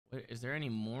Wait, is there any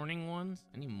morning ones?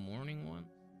 Any morning ones?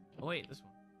 Oh wait, this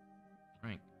one.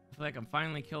 Frank. I feel like I'm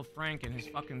finally killed Frank and his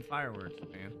fucking fireworks,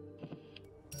 man.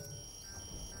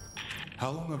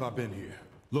 How long have I been here?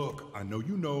 Look, I know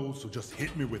you know, so just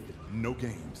hit me with it. No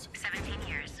games. 17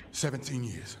 years. 17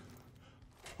 years.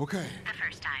 Okay. The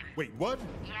first time. Wait, what?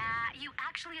 Yeah, you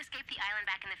actually escaped the island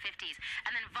back in the 50s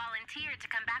and then volunteered to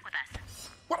come back with us.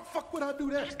 Why the fuck would I do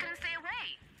You that? just couldn't stay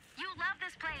away. You love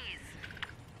this place.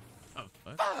 Oh,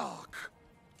 fuck. Fuck!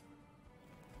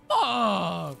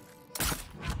 Fuck!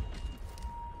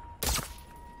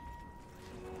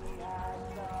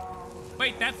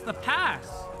 Wait, that's the pass.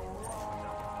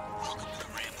 Welcome to the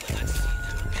Ramblin'. I see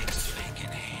them big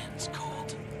spanking hands,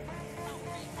 colt. No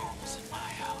meatballs in my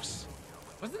house.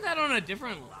 Wasn't that on a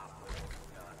different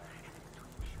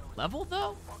level,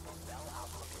 though?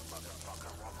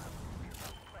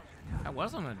 That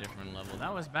was on a different level.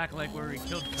 That was back like where we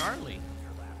killed Charlie.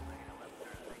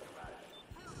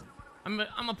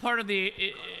 I'm a part of the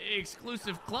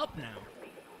exclusive club now.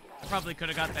 I probably could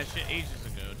have got that shit ages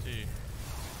ago, too.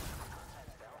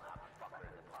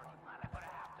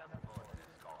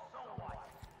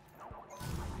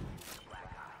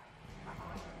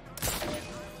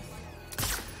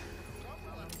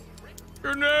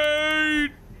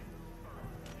 Grenade!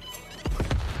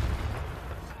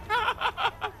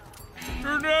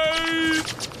 Grenade!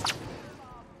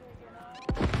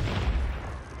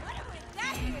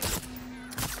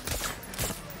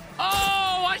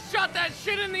 Oh, I shot that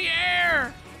shit in the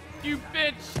air! You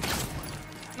bitch!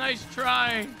 Nice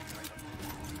try.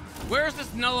 Where's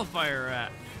this nullifier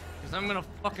at? Because I'm gonna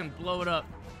fucking blow it up.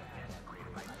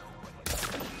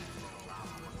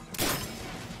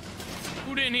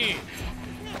 Who didn't he?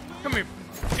 Come here.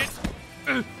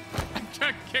 I'm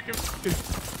trying to kick him.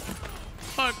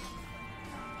 Fuck.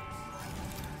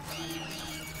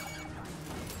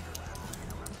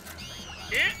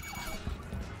 Yeah.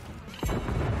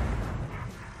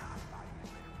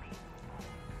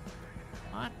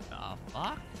 What the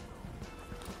fuck?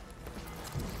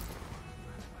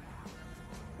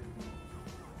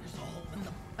 There's a hole in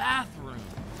the bathroom.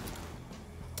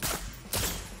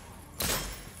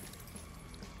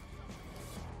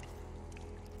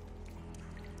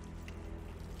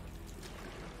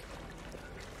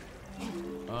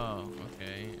 Oh,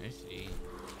 okay, I see.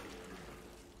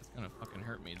 It's gonna fucking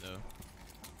hurt me though.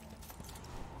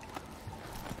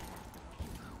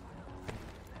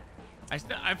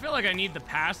 I feel like I need the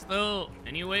pass though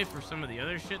anyway for some of the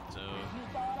other shit, so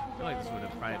I feel like this would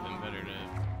have probably been better to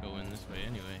go in this way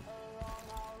anyway.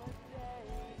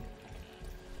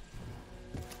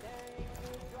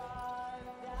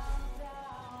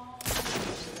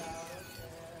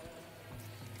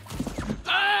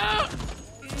 Ah!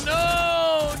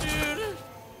 No, dude!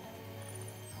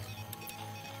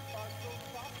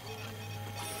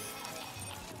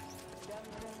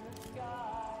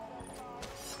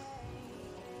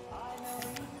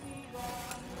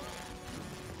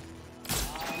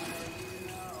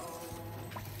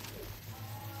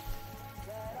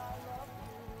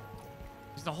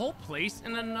 Is the whole place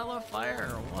in a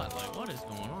nullifier or what? Like, what is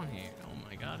going on here? Oh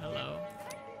my god, hello.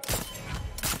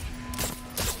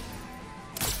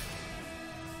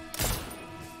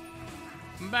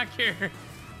 I'm back here.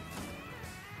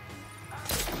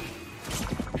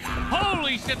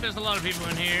 Holy shit, there's a lot of people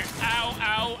in here. Ow,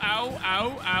 ow, ow,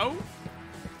 ow, ow.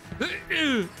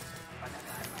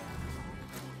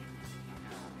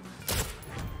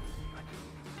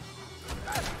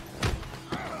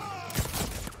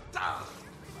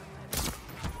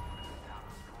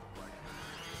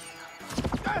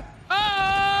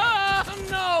 Ah,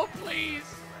 no, please.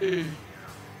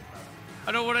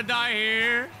 I don't want to die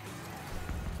here.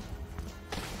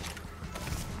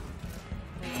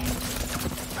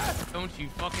 Don't you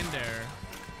fucking dare.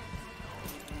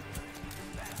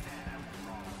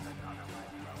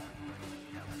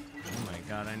 Oh my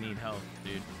god, I need help,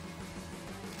 dude.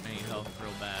 I need help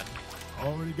real bad.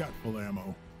 Already got full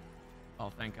ammo. Oh,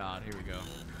 thank god. Here we go.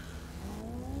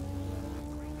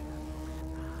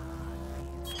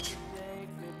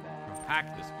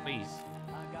 Pack this, please.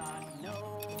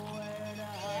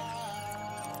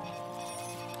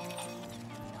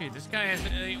 Dude, this guy has...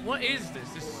 what is this?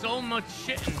 There's so much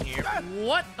shit in here.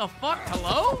 What the fuck?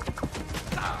 Hello?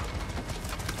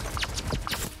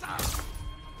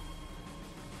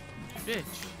 Bitch.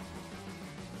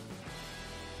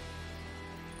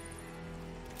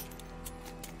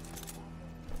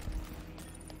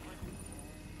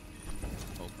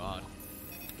 Oh, God.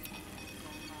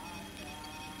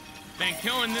 Man,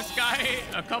 killing this guy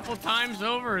a couple times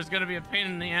over is gonna be a pain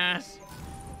in the ass.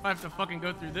 I have to fucking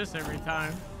go through this every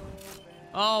time.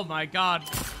 Oh my god.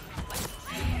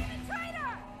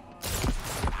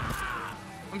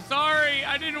 I'm sorry.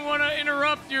 I didn't want to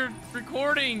interrupt your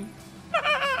recording.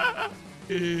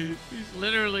 He's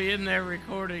literally in there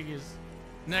recording his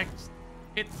next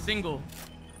hit single.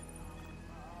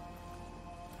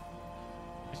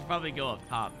 I should probably go up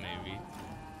top, maybe.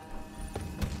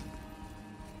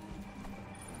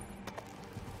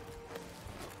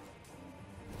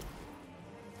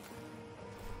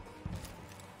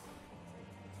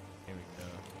 Here we go.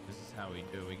 This is how we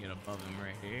do it. We get above him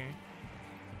right here.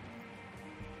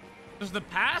 Is the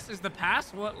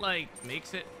pass what, like,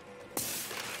 makes it?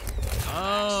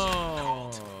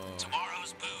 Oh.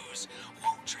 Tomorrow's booze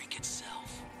won't drink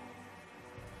itself.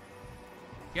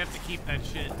 You have to keep that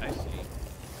shit. I see.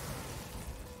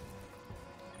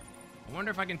 I wonder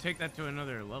if I can take that to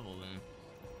another level then.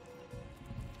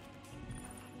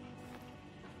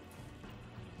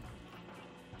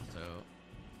 So,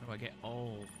 how do I get?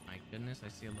 Oh my goodness! I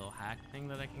see a little hack thing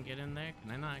that I can get in there.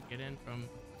 Can I not get in from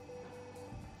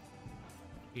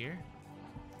here?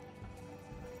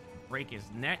 Break his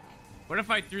neck. What if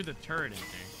I threw the turret in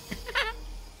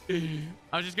there?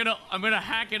 I'm gonna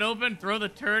hack it open, throw the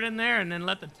turret in there, and then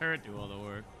let the turret do all the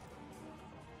work.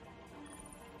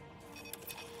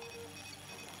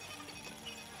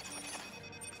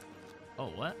 Oh,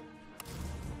 what?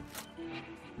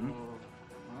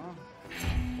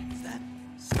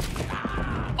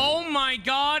 Oh my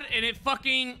god, and it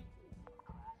fucking...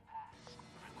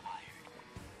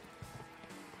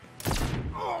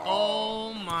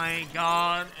 Oh my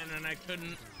god, and then I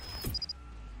couldn't...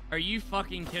 Are you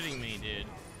fucking kidding me, dude?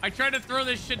 I tried to throw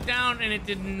this shit down and it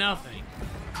did nothing.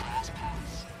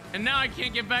 And now I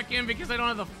can't get back in because I don't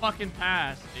have the fucking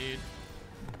pass, dude.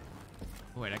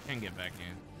 Wait, I can get back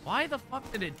in. Why the fuck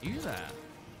did it do that?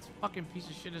 This fucking piece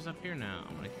of shit is up here now.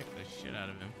 I'm gonna kick the shit out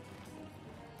of him.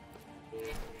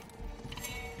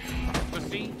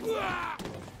 Pussy.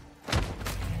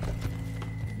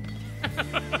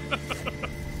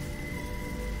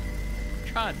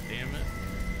 God damn it.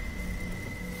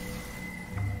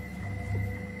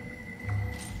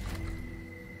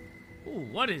 Ooh,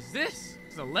 what is this?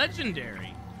 It's a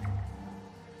legendary.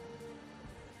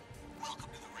 Welcome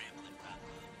to the Ramblin' Run.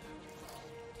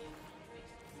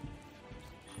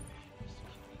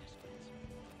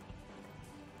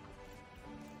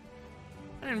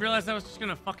 I didn't realize I was just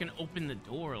gonna fucking open the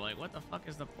door. Like, what the fuck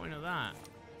is the point of that?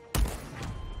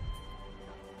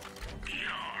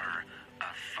 You're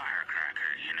a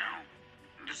firecracker, you know?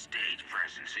 The stage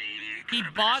presence. He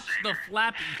bots the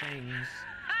flappy things.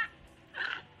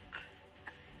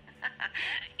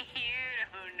 You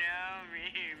don't know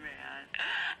me, man.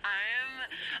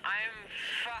 I'm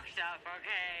fucked up,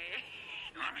 okay?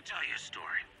 Let me tell you a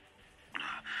story.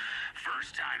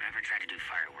 First time I ever tried to do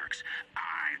fireworks,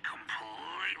 I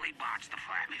completely botched the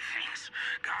flappy things.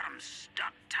 Got them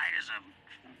stuck tight as a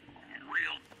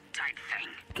real tight thing.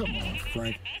 Come on,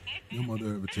 Frank. Your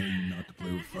mother ever tell you not to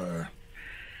play with fire?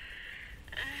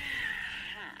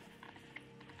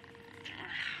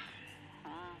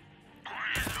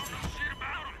 Point is, I don't know shit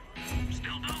about them.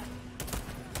 Still don't.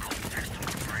 Colt fixed them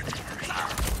right for me.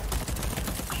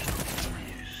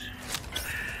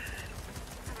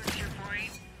 What's your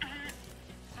point?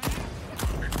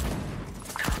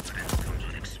 Confidence comes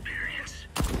with experience.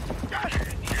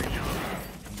 You're young.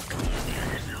 Steer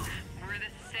yourself. We're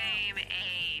the same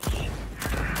age.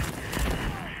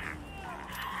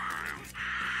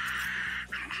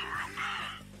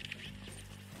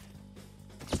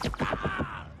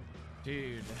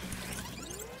 Dude.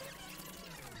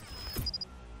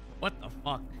 What the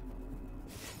fuck?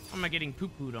 How am I getting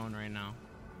poo-pooed on right now?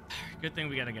 Good thing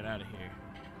we gotta get out of here.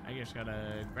 I just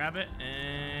gotta grab it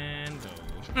and go.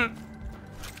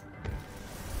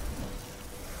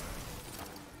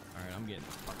 Alright, I'm getting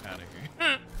the fuck out of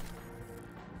here.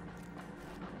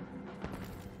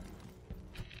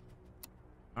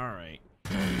 Alright.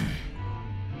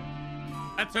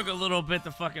 That took a little bit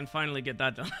to fucking finally get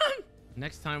that done.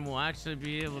 Next time we'll actually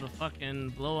be able to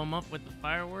fucking blow him up with the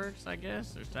fireworks, I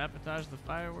guess, or sabotage the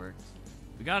fireworks.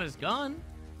 We got his gun.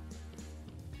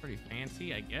 Pretty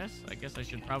fancy, I guess. I guess I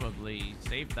should probably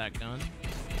save that gun.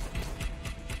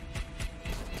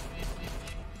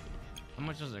 How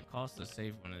much does it cost to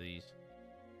save one of these?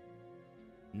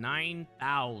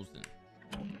 9,000.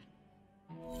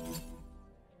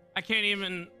 I can't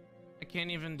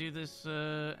even do this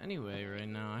anyway right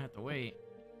now. I have to wait.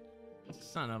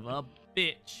 Son of a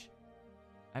bitch.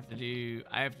 I have to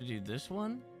do this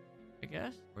one, I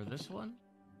guess, or this one.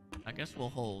 I guess we'll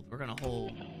hold. We're gonna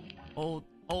hold. Oh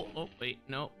wait,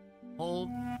 no. Hold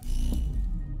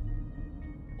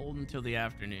until the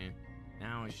afternoon.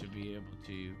 Now I should be able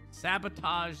to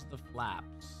sabotage the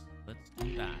flaps. Let's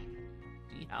do that.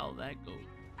 See how that goes.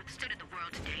 State of the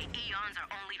world today, eons are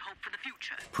only hope for the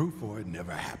future. Proof for it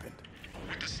never happened.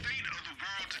 With the state of the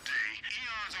world today,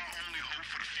 eons are only hope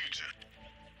for the future.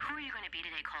 Who are you going to be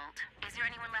today, Colt? Is there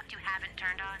anyone left you haven't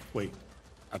turned on? Wait,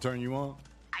 I turn you on?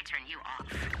 I turn you off.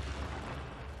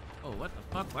 Oh, what the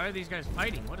fuck? Why are these guys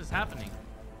fighting? What is happening?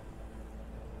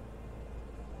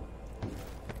 Who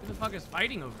the fuck is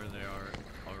fighting over there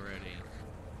already?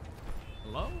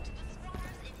 Hello?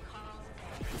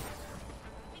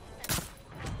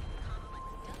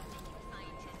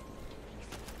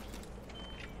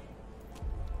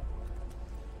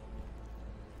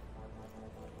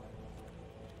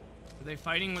 Are they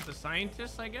fighting with the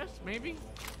scientists, I guess? Maybe?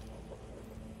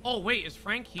 Oh, wait, is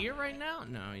Frank here right now?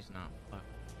 No, he's not. Fuck.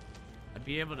 I'd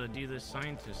be able to do this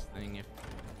scientist thing if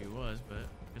he was, but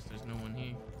I guess there's no one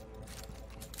here.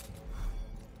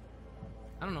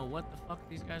 I don't know what the fuck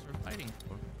these guys were fighting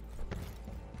for.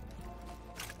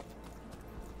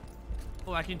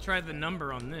 Oh, I can try the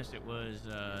number on this. It was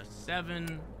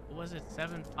 7, what was it?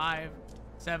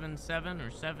 7577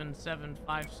 or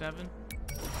 7757?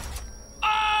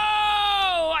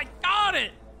 Oh, I got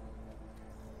it!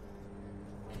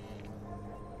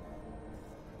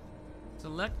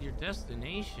 Select your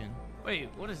destination. Wait,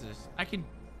 what is this? I can...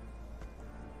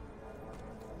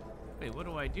 Wait, what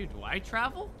do I do? Do I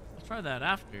travel? I'll try that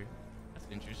after. That's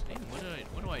interesting. What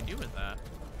do I do with that?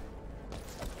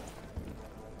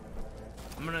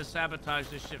 I'm gonna sabotage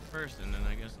this shit first, and then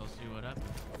I guess I'll see what happens.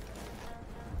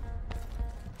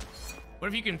 What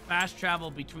if you can fast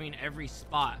travel between every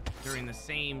spot during the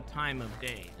same time of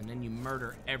day, and then you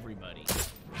murder everybody?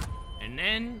 And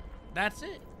then that's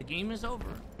it. The game is over.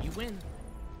 You win.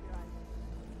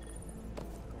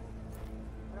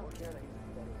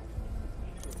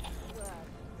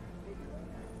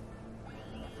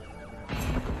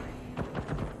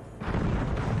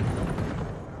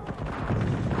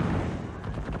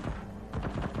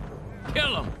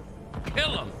 Kill him!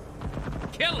 Kill him!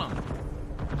 Kill him!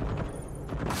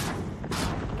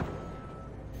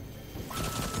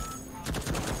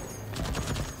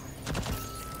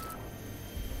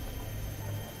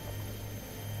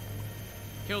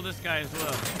 Kill this guy as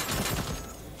well.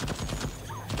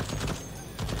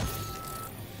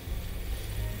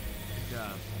 Good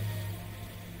job.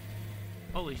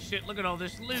 Holy shit, look at all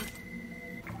this loot.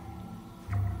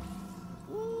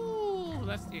 Ooh,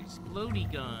 that's the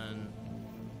explodey gun.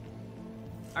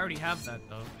 I already have that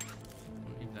though.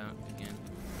 Don't need that again.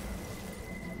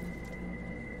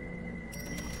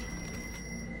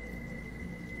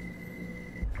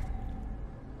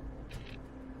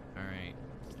 Alright.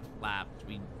 Flaps.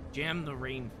 We jam the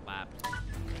rain flaps.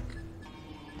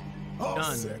 All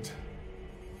Done. set.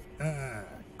 Ah,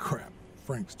 crap.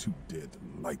 Frank's too dead to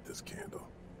light this candle.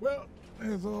 Well,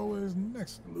 there's always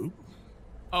next loop.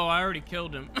 Oh, I already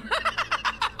killed him.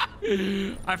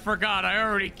 I forgot. I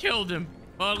already killed him.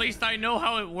 Well, at least I know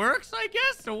how it works, I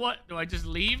guess. So what? Do I just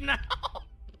leave now?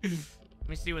 Let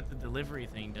me see what the delivery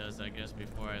thing does, I guess,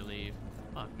 before I leave.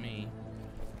 Fuck me.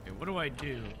 Okay, what do I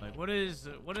do? Like, what is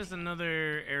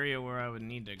another area where I would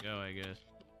need to go, I guess?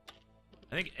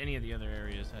 I think any of the other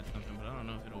areas had something, but I don't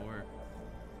know if it'll work.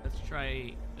 Let's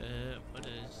try, what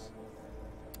does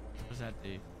that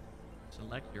do?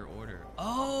 Select your order.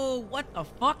 Oh, what the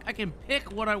fuck? I can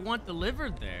pick what I want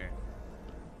delivered there.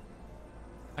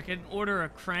 I can order a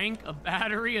crank, a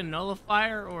battery, a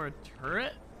nullifier, or a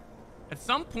turret. At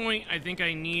some point, I think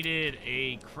I needed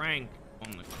a crank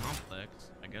on the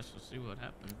complex. I guess we'll see what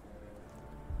happens.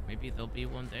 Maybe there'll be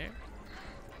one there.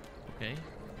 Okay.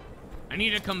 I need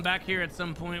to come back here at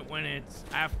some point when it's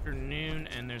afternoon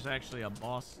and there's actually a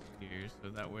boss here,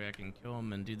 so that way I can kill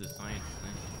him and do the science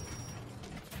thing.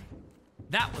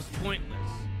 That was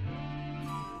pointless.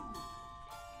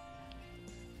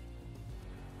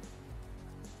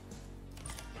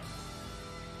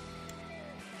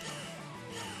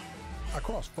 I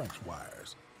crossed Frank's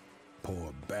wires.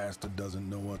 Poor bastard doesn't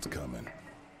know what's coming.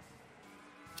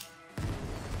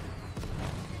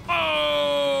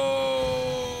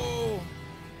 Oh!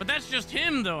 But that's just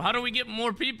him, though. How do we get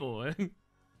more people?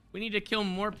 We need to kill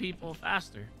more people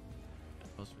faster. What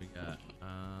else we got?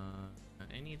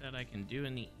 Any that I can do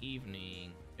in the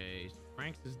evening. Okay, so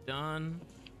Frank's is done.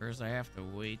 First, I have to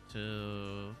wait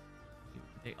till...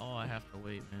 They all I have to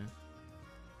wait, man.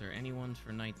 Is there any ones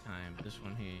for nighttime? This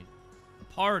one here. The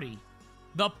party.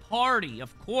 The party,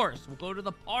 of course. We'll go to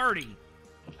the party.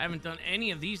 I haven't done any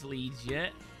of these leads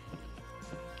yet.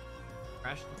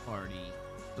 Crash the party.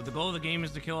 So the goal of the game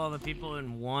is to kill all the people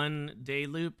in one day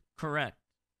loop? Correct.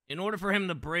 In order for him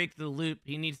to break the loop,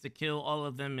 he needs to kill all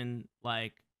of them in,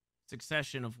 like,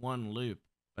 succession of one loop.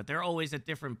 But they're always at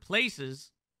different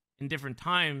places in different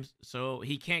times, so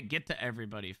he can't get to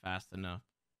everybody fast enough.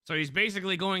 So he's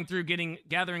basically going through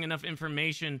gathering enough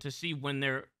information to see when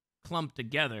they're clumped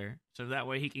together, so that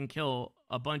way he can kill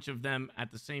a bunch of them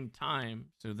at the same time,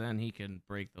 so then he can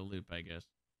break the loop, I guess.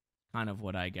 Kind of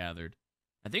what I gathered.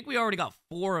 I think we already got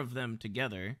 4 of them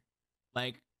together.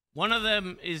 Like, one of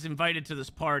them is invited to this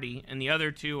party, and the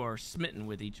other 2 are smitten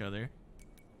with each other.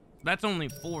 That's only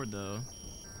 4, though.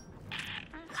 Wow.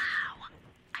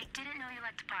 I didn't know you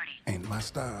liked to party. Ain't my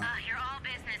style. You're all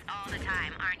business all the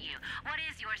time, aren't you? What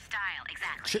is your style,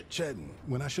 exactly? Chit-chatting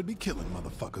when I should be killing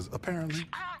motherfuckers, apparently.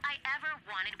 All I ever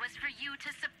wanted was for you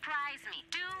to surprise me.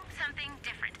 Do something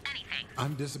different, anything.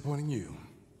 I'm disappointing you.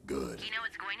 Good. You know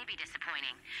it's going to be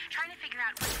disappointing. Trying to figure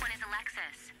out which one is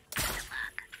Alexis. Good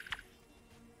luck.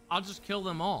 I'll just kill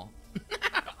them all.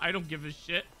 I don't give a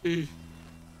shit. Hey,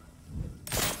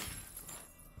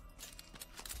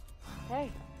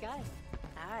 guys.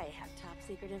 I have top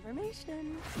secret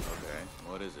information. Okay,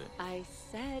 what is it? I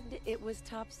said it was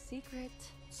top secret.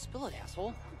 Spill it,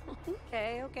 asshole.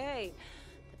 Okay.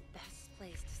 The best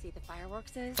place to see the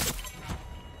fireworks is...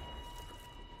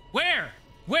 Where?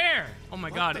 Oh my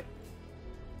god.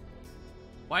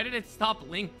 Why did it stop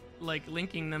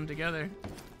linking them together?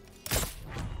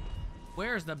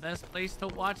 Where's the best place to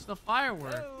watch the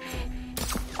fireworks?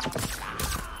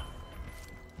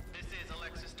 This is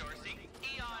Alexis Dorsey,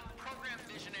 Eon program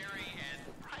visionary and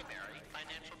primary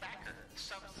financial backer.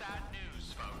 Some sad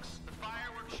news, folks. The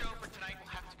fireworks show for tonight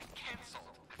will have to be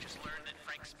canceled. I've just learned that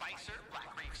Frank Spicer,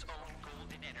 Black Reef's own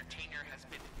golden entertainer, has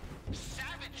been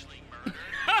savagely murdered.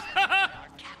 Our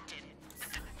captain.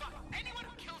 Fuck, anyone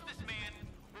who kills this man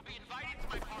will be invited to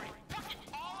my party. Fuck it,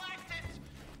 all access.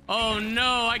 Oh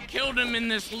no, I killed him in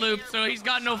this loop, so he's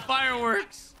got no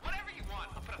fireworks. Whatever you want,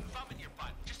 I'll put a thumb in your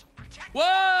butt. Just protect.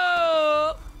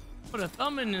 Whoa! Put a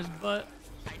thumb in his butt.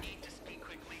 I need to speak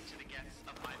quickly to the guests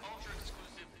of my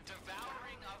ultra-exclusive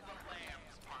Devouring of the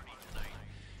Lambs party tonight.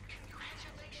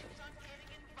 Congratulations on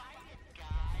getting invited,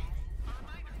 guys. A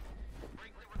reminder,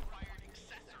 bring the required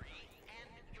accessory and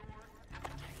your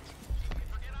appetite. If you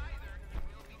forget either,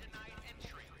 you will be denied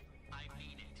entry. I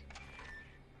mean it.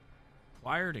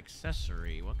 Acquired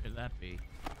accessory. What could that be?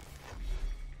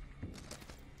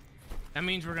 That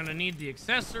means we're gonna need the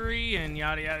accessory and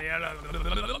yada yada yada.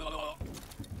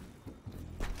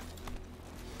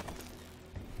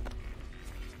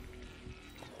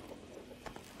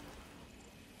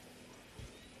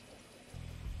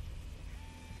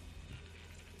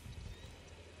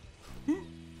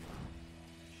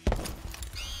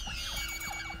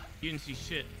 You didn't see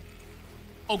shit.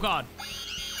 Oh god.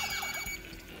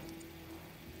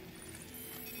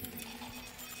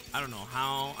 I don't know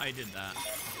how I did that.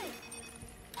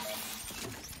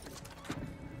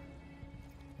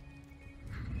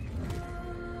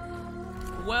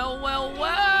 Well.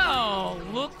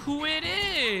 Look who it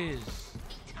is.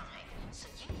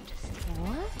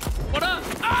 What up?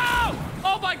 Oh!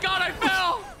 Oh my god, I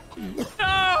fell!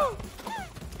 No!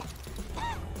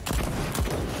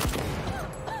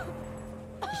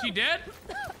 Is she dead?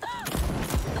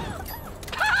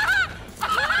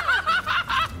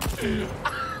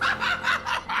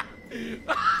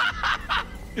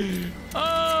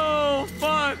 Oh,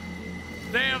 fuck.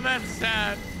 Damn, that's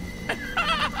sad.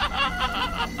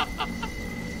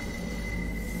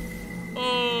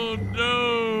 Oh,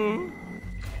 no.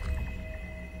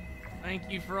 Thank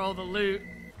you for all the loot.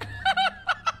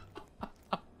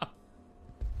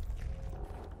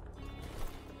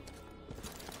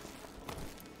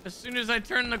 As soon as I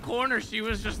turned the corner, she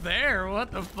was just there.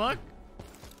 What the fuck?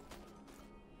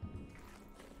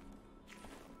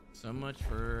 So much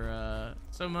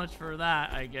for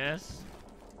that, I guess.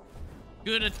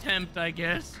 Good attempt, I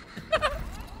guess.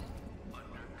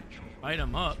 Light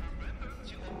him up.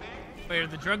 Wait, are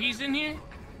the druggies in here?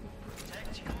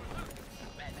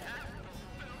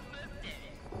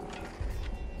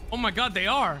 Oh my god, they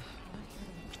are.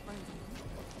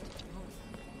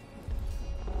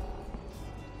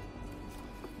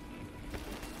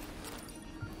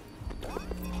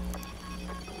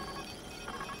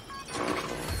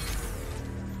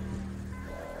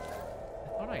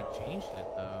 I changed it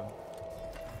though.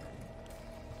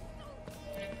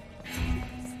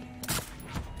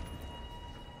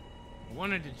 I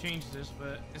wanted to change this,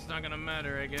 but it's not gonna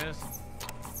matter, I guess.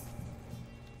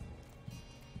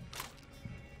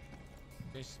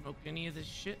 They smoke any of this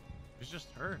shit? It's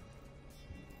just her.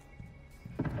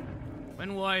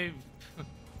 When will I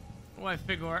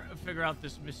figure out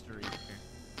this mystery here?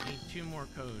 I need 2 more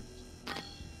codes.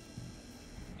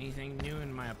 Anything new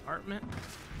in my apartment?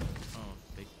 Oh,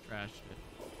 they trashed it.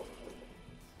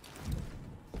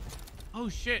 Oh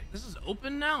shit, this is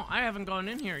open now? I haven't gone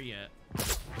in here yet.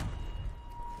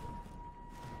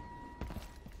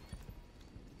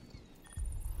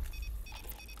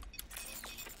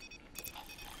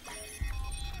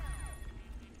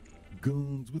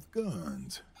 Goons with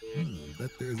guns.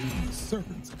 Bet there's even a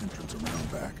servant's entrance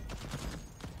around back.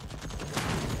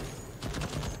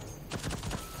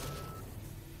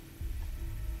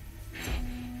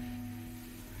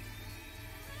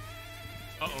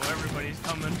 Uh-oh, everybody's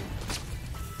coming.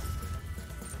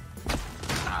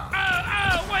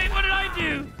 Oh, wait, what did I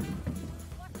do?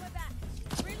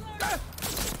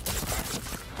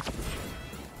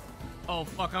 Oh,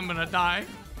 fuck, I'm gonna die.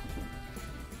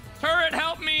 Turret,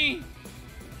 help me!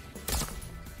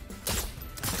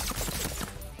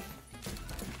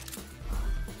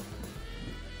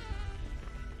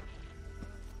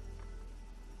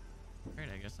 Alright,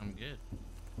 I guess I'm good.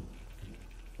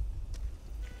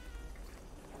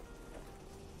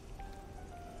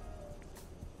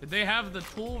 Did they have the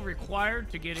tool required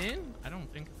to get in? I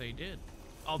don't think they did.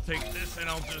 I'll take this and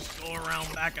I'll just go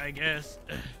around back, I guess.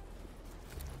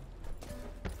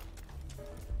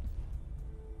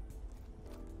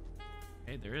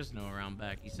 Hey, there is no around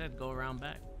back. He said go around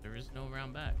back. There is no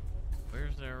around back.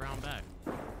 Where's there around back?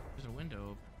 There's a window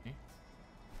open. Okay.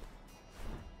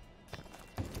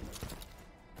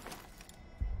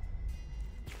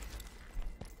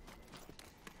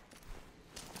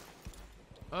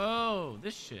 Oh,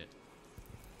 this shit.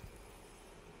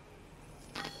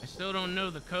 I still don't know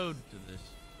the code to this.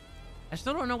 I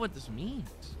still don't know what this means.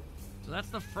 So that's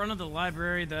the front of the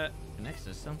library that connects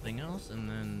to something else, and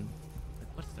then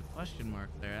what's the question mark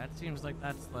there? That seems like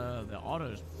that's the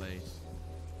auto's place.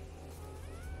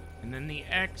 And then the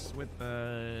X with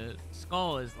the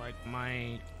skull is like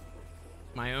my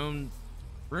own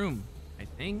room, I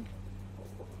think.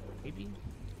 Maybe.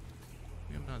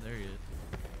 Maybe I'm not there yet.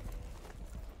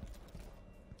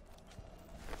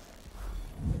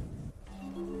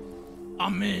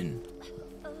 I'm in.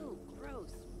 Oh,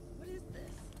 gross. What is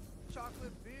this?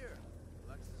 Chocolate beer.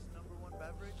 Alexis' #1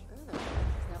 beverage. Ugh. Is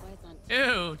that why it's on?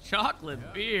 Ew,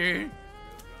 chocolate beer.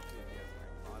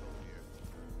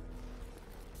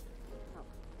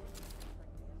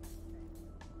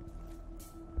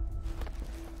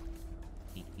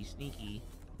 Sneaky, sneaky.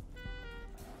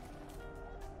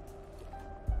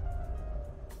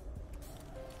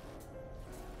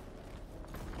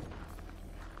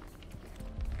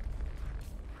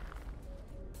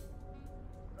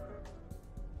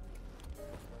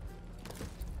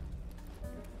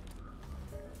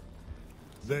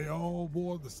 They all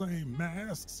wore the same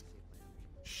masks?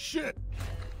 Shit!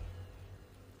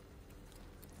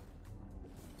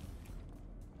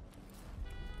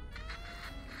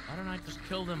 Why don't I just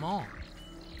kill them all?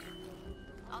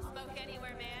 I'll smoke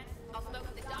anywhere, man. I'll smoke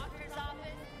at the doctor's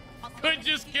office. Could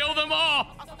just kill them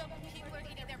all! I'll smoke when people are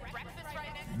eating their breakfast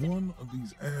right next to One of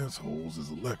these assholes is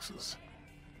Alexis.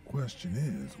 Question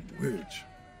is, which?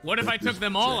 What if I Bet took this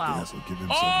them all out? jackass will give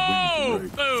himself Oh,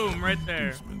 wings to rage. boom, right there.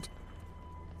 Inducement.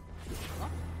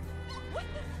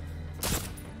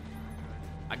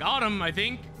 I got him, I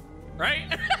think.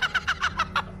 Right?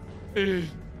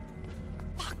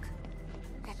 Fuck.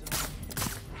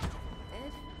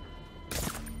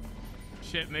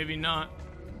 Shit, maybe not.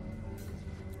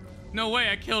 No way,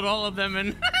 I killed all of them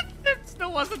and it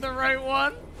still wasn't the right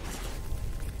one.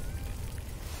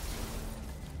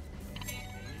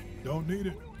 Don't need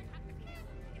it.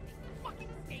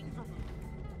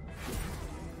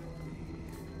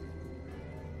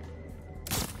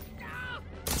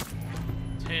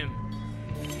 It's him.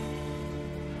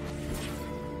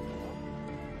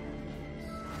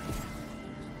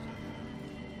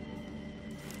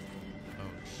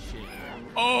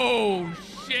 Oh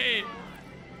shit!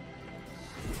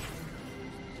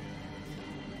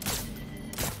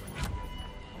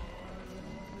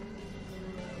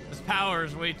 This power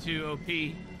is way too OP.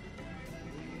 I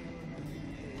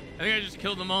think I just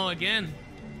killed them all again.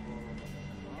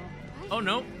 Oh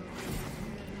no!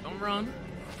 Don't run.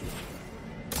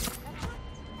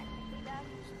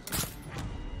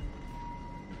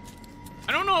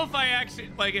 I don't know if I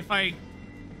actually if I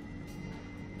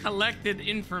collected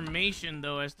information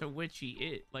though as to which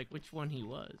which one he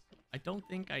was. I don't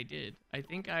think I did. I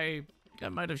think I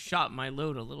might have shot my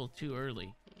load a little too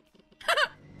early.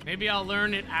 Maybe I'll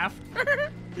learn it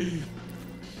after.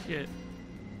 Shit.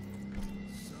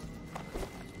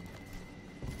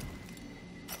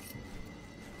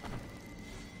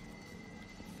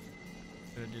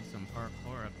 Could have did some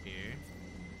parkour up here.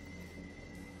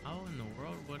 How in the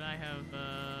world would I have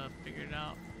figured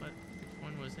out which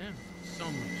one was him? So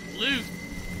much loot.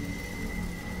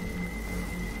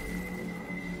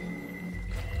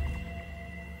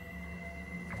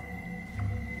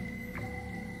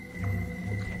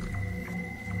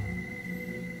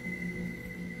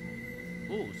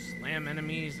 slam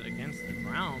enemies against the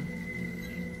ground.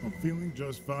 I'm feeling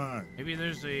just fine. Maybe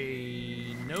there's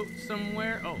a note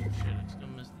somewhere. Oh shit, I still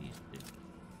missed these two.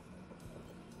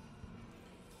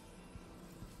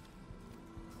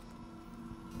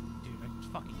 Dude, I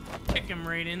just fucking kick him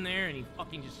right in there and he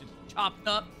fucking just gets chopped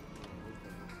up.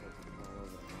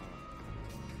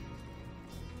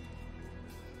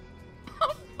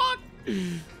 Oh fuck!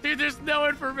 Dude, there's no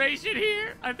information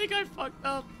here. I think I fucked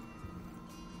up.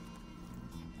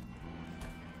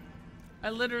 I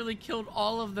literally killed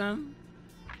all of them.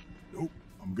 Nope,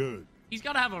 I'm good. He's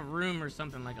got to have a room or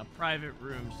something, like a private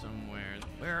room somewhere.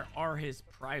 Where are his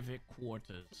private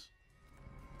quarters?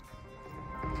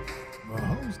 The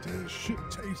host has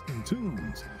shit-tasting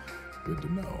tunes. Good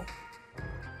to know.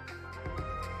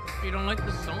 You don't like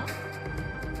the song?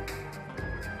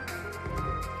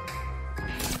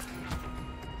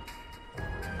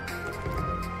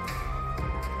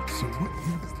 So what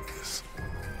is this?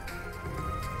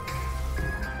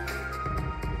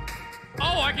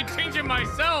 Oh, I can change it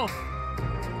myself.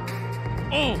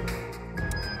 Oh.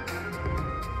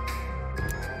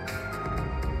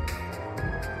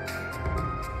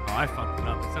 Oh, I fucked it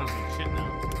up. It sounds like shit now.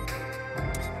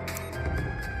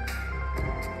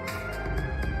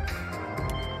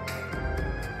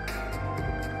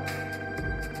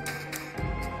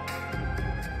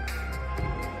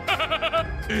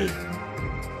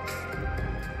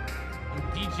 I'm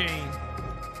DJing.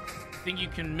 Think you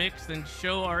can mix and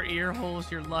show our ear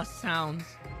holes your lust sounds?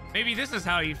 Maybe this is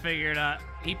how he figured out.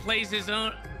 He plays his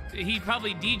own. He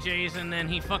probably DJs and then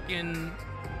he fucking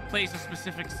plays a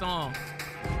specific song.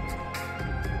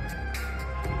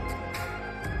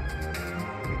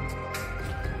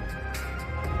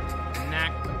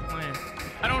 Enact the plan.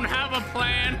 I don't have a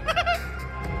plan.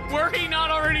 Were he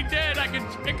not already dead, I could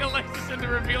trick Alexis into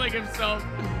revealing himself.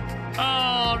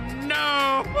 Oh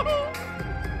no!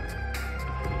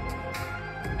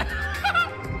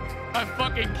 I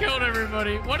fucking killed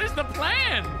everybody. What is the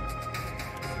plan?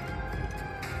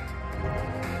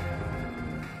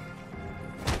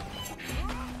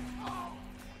 Oh!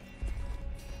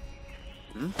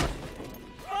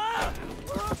 Oh!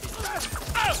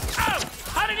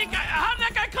 How did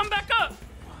that guy come back up?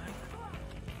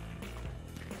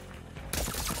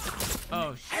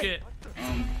 Oh shit.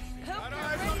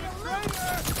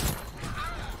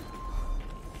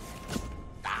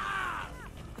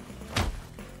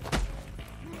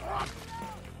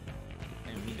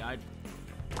 Damn, he died.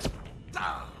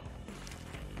 Wow,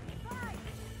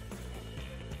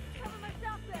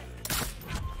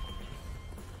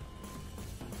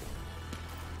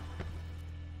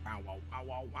 wow, wow,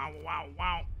 wow, wow, wow,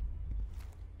 wow.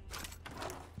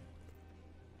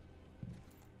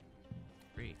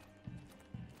 Great.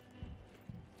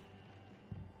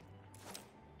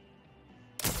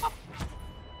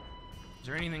 Is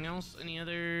there anything else? Any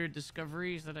other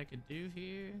discoveries that I could do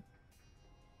here?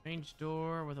 Strange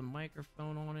door with a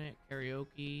microphone on it.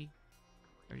 Karaoke.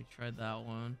 Already tried that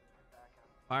one.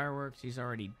 Fireworks. He's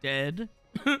already dead.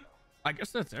 I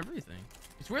guess that's everything.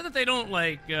 It's weird that they don't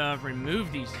like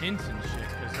remove these hints and shit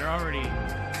because they already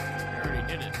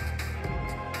did it.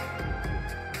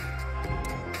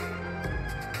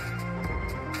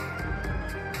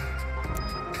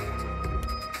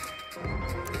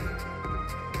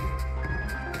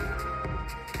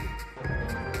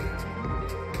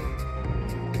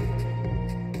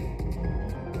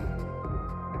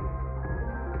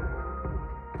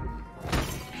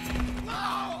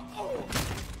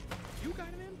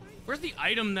 Where's the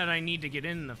item that I need to get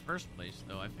in the first place,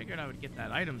 though? I figured I would get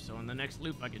that item, so in the next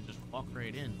loop I could just walk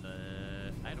right in,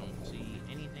 but I don't see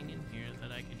anything in here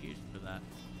that I could use for that.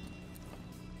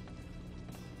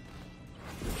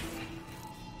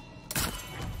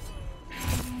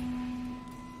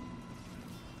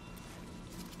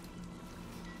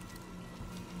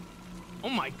 Oh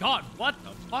my god, what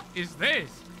the fuck is this?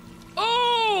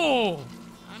 Oh!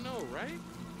 I know, right?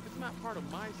 It's not part of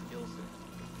my skill set.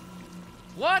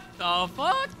 What the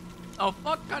fuck? The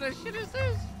fuck kind of shit is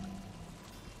this?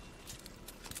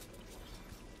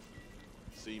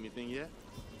 See anything yet?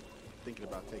 Thinking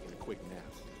about taking a quick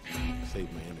nap. Save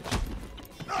my energy.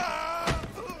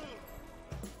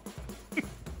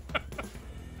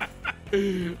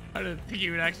 I didn't think he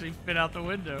would actually fit out the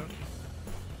window.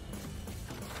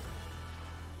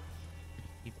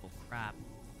 People crap.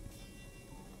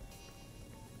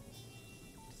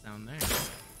 What's down there?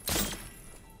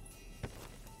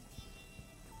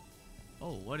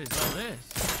 Oh, what is all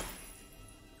this?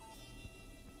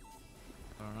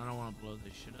 Oh, I don't want to blow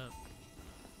this shit up.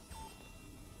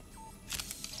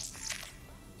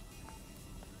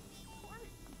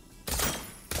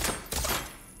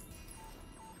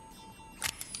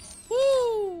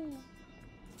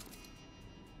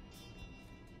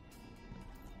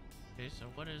 Okay, so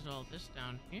what is all this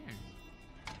down here?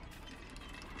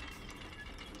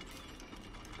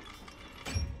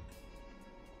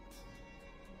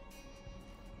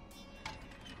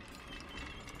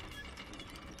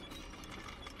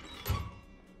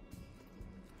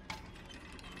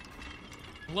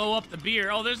 Blow up the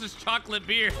beer. Oh, there's this chocolate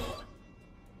beer.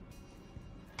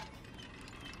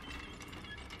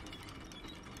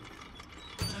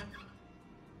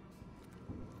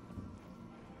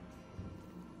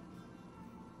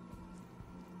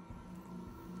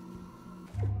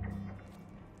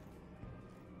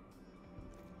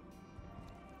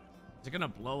 Is it gonna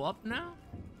blow up now?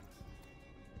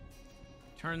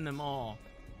 Turn them all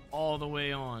the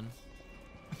way on.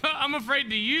 I'm afraid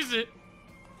to use it.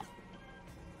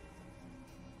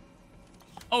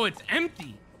 Oh, it's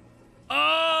empty.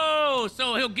 Oh,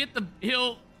 so he'll get the,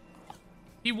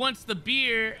 he wants the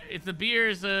beer. If the beer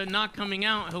is not coming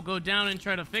out, he'll go down and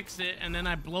try to fix it, and then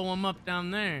I blow him up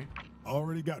down there.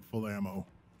 Already got full ammo.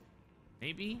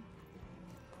 Maybe?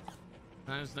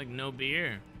 There's like no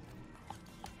beer.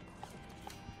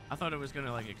 I thought it was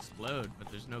gonna like explode,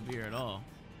 but there's no beer at all.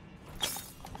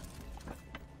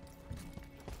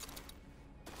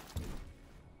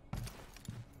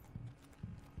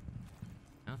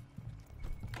 No.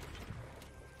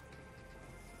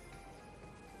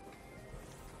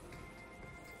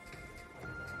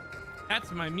 That's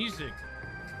my music.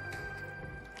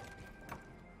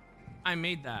 I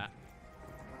made that.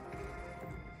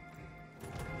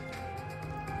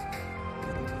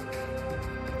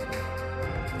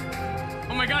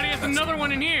 Oh my god, he has another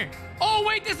one in here. Oh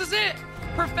wait, this is it.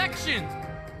 Perfection.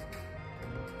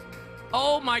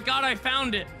 Oh my god, I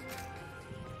found it.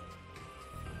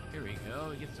 Here we go.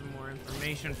 We get some more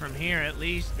information from here at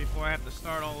least before I have to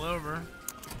start all over.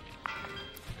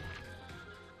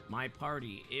 My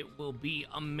party, it will be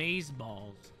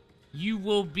amazeballs. You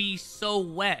will be so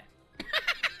wet.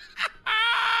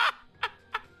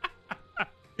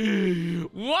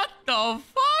 What the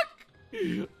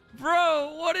fuck?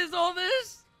 Bro, what is all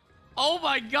this? Oh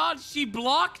my god, she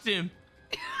blocked him.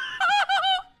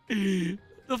 The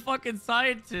fucking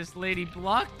scientist lady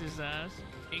blocked his ass.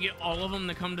 You get all of them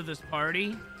to come to this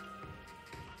party.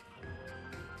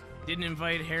 Didn't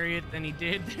invite Harriet, then he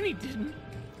did, then he didn't.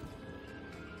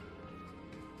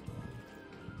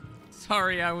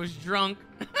 Sorry, I was drunk.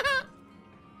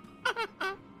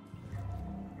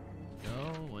 So,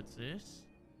 what's this?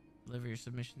 Deliver your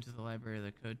submission to the library.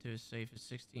 The code to his safe is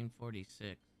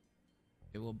 1646.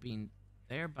 It will be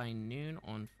there by noon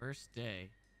on first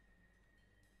day.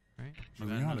 Right?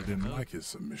 Juliana didn't like his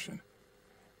submission,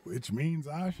 which means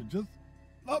I should just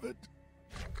love it.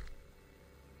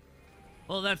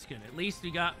 Well, that's good. At least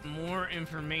we got more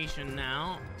information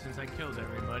now. Since I killed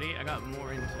everybody, I got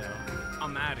more intel.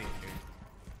 I'm out of here.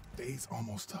 Day's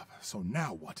almost up, so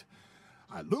now what?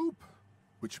 I loop,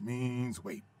 which means,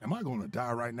 wait, am I gonna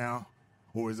die right now?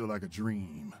 Or is it like a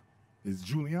dream? Is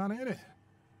Juliana in it?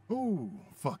 Ooh,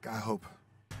 fuck, I hope.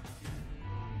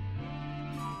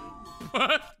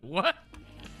 What? What?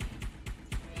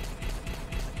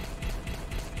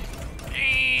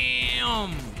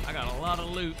 Damn! I got a lot of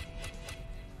loot.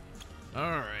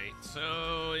 Alright,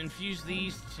 so infuse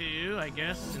these two, I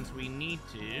guess, since we need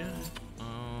to.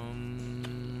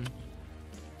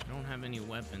 I don't have any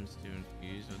weapons to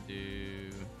infuse. I'll do...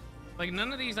 Like,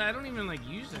 none of these, I don't even, like,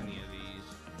 use any of these.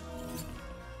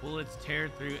 Bullets tear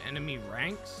through enemy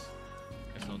ranks.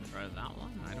 Guess I'll try that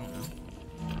one. I don't know.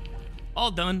 All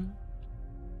done.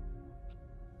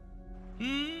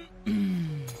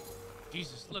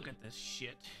 Jesus, look at this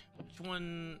shit. Which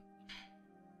one...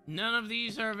 None of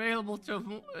these are available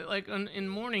to, like, in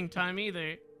morning time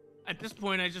either. At this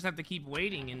point, I just have to keep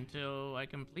waiting until I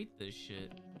complete this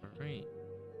shit. Alright.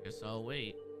 Guess I'll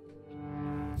wait.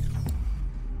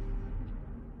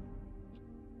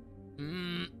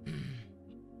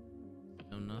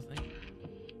 Still nothing.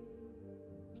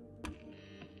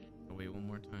 I'll wait one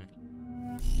more time.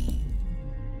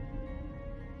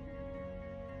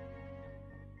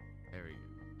 There we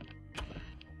go.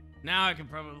 Now I can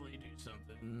probably do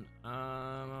something.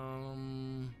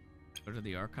 Go to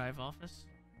the archive office,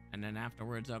 and then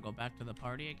afterwards I'll go back to the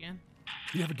party again.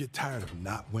 You ever get tired of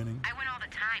not winning? I win all the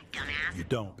time, dumbass. You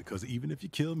don't, because even if you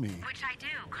kill me, Which I do,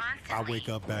 constantly. I wake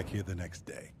up back here the next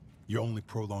day. You're only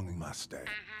prolonging my stay.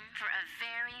 For a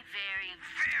very, very,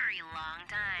 very long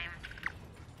time.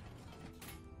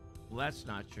 Well, that's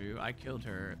not true. I killed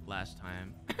her last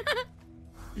time.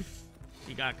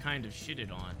 She got kind of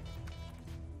shitted on.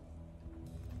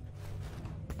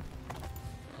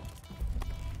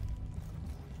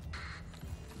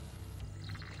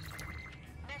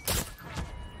 Because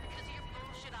of your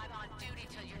bullshit, I'm on duty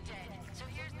till you're dead.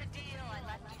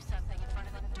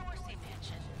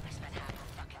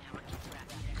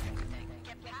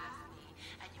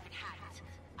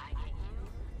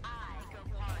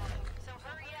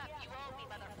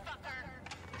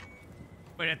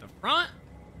 Wait, at the front?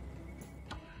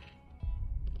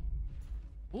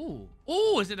 Ooh.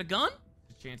 Ooh, is it a gun?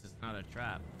 The chance it's not a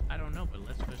trap. I don't know, but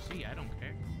let's go see. I don't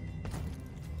care.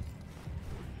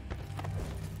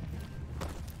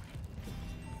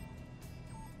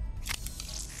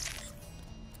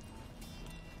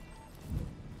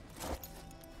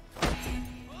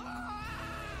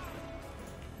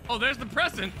 Oh, there's the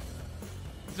present.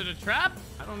 Is it a trap?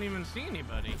 I don't even see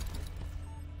anybody.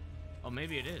 Oh,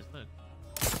 maybe it is. Look.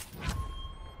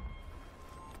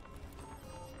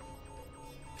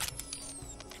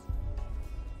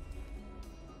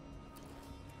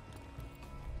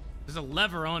 There's a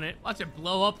lever on it. Watch it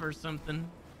blow up or something.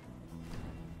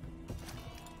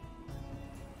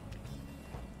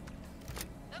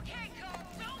 Okay, Colt,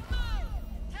 don't move.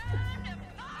 Time to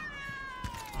fire!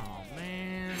 Oh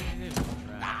man, it is a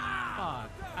trap.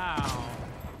 Fuck. Ow.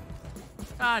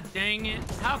 God dang it.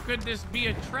 How could this be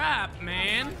a trap,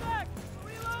 man?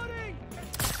 Reloading!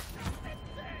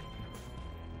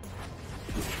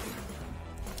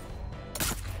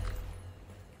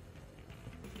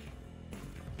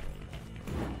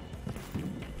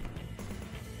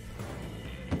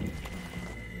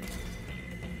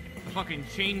 Fucking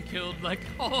chain killed like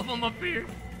all of them up here.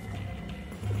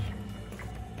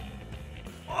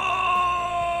 Oh,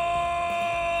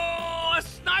 a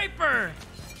sniper!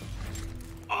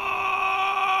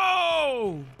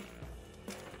 Oh!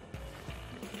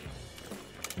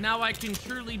 Now I can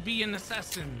truly be an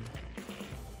assassin.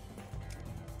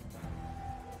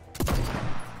 Okay,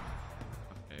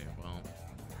 well.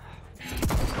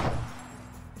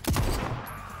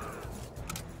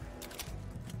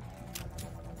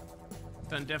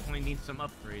 Gun definitely needs some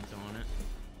upgrades on it.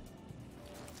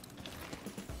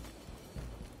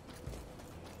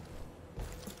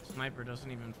 Sniper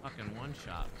doesn't even fucking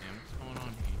one-shot, man. What's going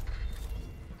on here?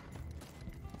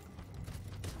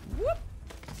 Whoop!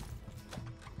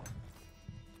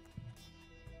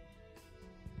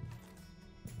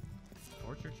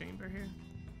 Torture chamber here?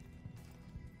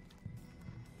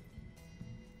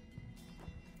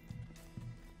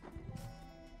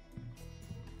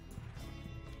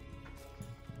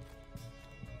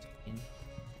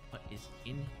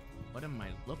 What am I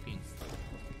looking for?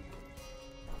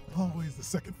 Always the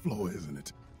second floor, isn't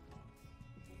it?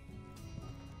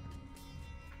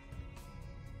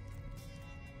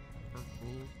 Her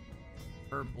rules,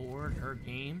 her board, her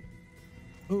game.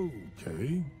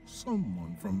 Okay,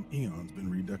 someone from Eon's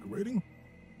been redecorating.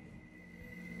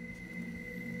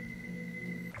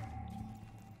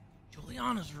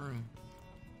 Juliana'S room.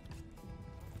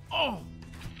 Oh!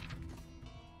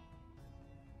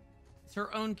 It's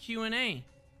her own Q&A.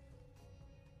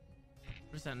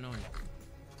 What is that noise?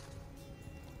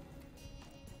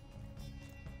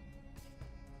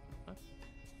 What?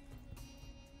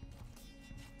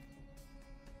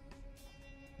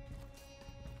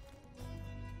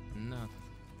 Nothing.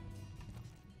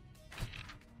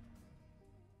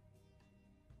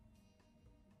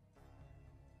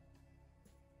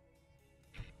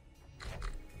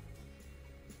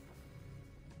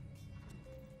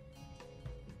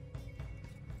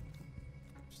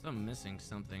 Still missing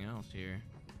something else here.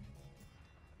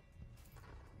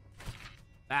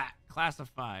 That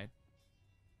classified.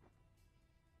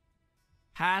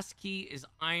 Passkey is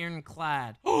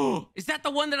ironclad. Oh, is that the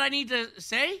one that I need to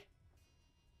say?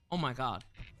 Oh my god.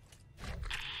 You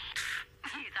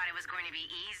thought it was going to be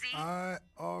easy? I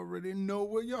already know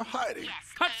where you're hiding.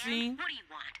 Yes. Cutscene. What do you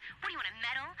want? What do you want, a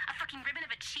medal? A fucking ribbon of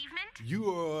achievement? You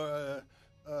are,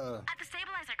 At the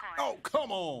stabilizer core. Oh,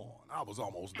 come on. I was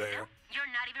almost there. Nope, you're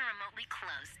not even remotely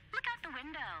close. Look out the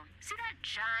window. See that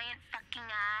giant fucking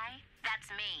eye?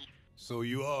 That's me. So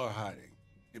you are hiding.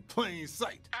 In plain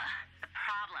sight. The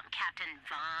problem, Captain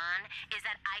Vaughn, is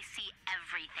that I see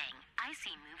everything. I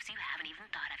see moves you haven't even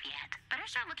thought of yet. Better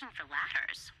start looking for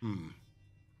ladders.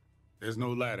 There's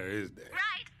no ladder, is there?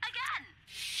 Right, again!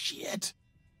 Shit.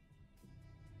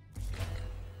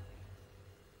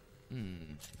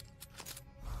 Can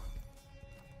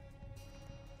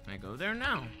I go there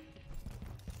now?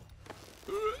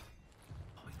 Oh,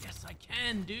 yes, I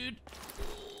can, dude.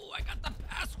 Ooh, I got the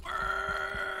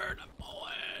password. I'm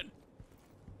going.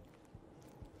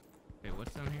 Okay,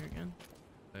 what's down here again?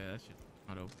 Oh, yeah, that should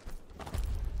not open.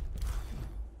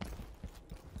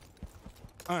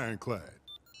 Ironclad.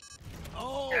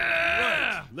 All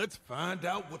Yeah! right, let's find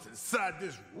out what's inside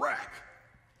this rack.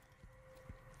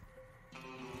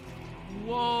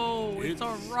 Whoa, it's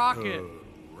a rocket.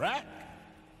 Rack?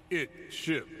 It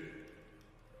ship.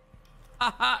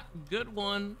 Haha, good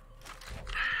one.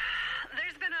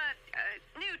 There's been a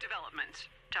new development,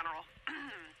 General.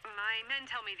 My Men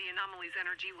tell me the anomaly's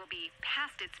energy will be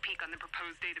past its peak on the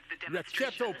proposed date of the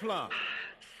demonstration. Raketo plan.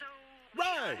 So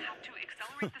Right. we have to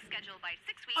accelerate the schedule by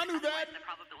 6 weeks. I knew that. Otherwise, the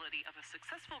probability of a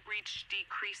successful breach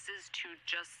decreases to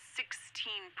just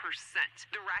 16%.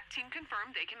 The RAC team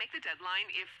confirmed they can make the deadline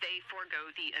if they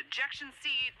forego the ejection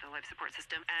seat, the life support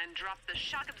system, and drop the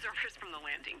shock absorbers from the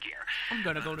landing gear. I'm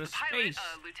gonna go to Pilot,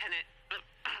 space. Lieutenant.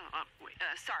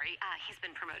 He's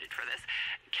been promoted for this.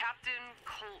 Captain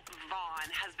Colt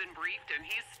Vaughn has been briefed, and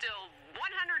he's still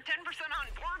 110% on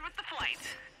board with the flight.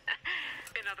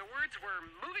 In other words, we're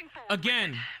moving forward.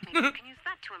 Again. Maybe you can use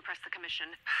that to impress the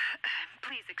commission.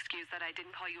 Please excuse that I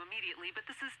didn't call you immediately, but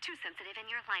this is too sensitive, and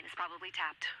your line is probably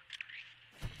tapped.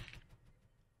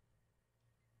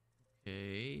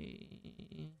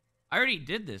 Okay. I already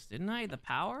did this, didn't I? The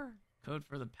power? Code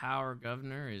for the power,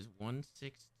 Governor, is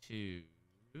 162.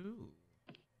 Ooh.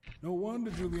 No wonder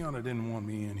Juliana didn't want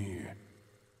me in here.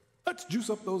 Let's juice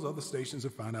up those other stations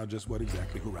and find out just what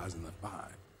exactly Horizon left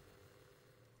behind.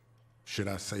 Should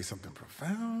I say something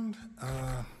profound?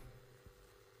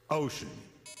 Ocean.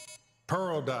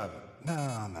 Pearl diving.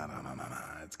 No.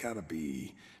 It's gotta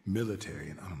be military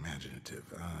and unimaginative.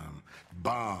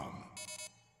 Bomb.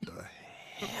 The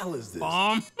hell is this?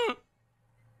 Bomb?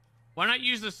 Why not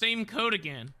use the same code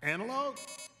again? Analog?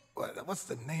 What's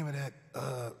the name of that?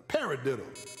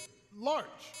 Paradiddle. Larch.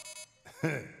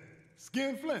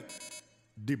 Skinflint.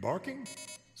 Debarking.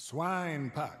 Swine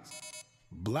pox.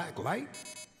 Black light.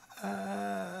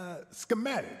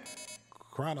 Schematic.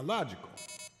 Chronological.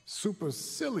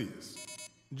 Supercilious.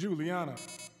 Juliana.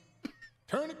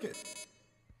 Tourniquet.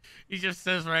 He just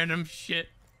says random shit.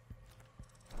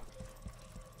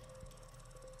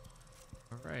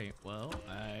 Alright, well,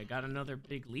 I got another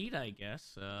big lead, I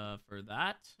guess, for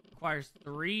that. Requires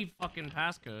 3 fucking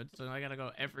passcodes, so I gotta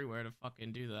go everywhere to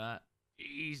fucking do that.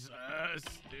 Jesus,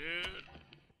 dude.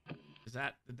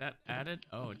 Did that added?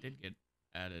 Oh, it did get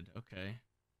added, okay.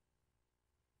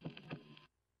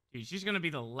 Dude, she's gonna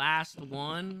be the last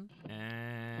one,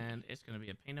 and it's gonna be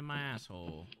a pain in my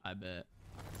asshole, I bet.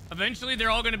 Eventually,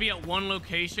 they're all gonna be at one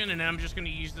location, and then I'm just gonna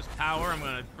use this power. I'm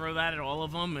gonna throw that at all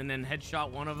of them, and then headshot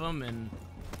one of them, and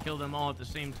kill them all at the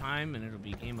same time, and it'll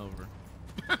be game over.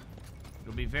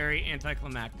 It'll be very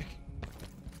anticlimactic.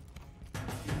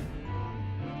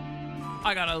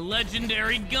 I got a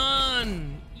legendary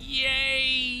gun!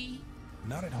 Yay!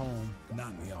 Not at home,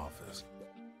 not in the office.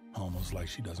 Almost like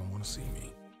she doesn't want to see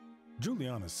me.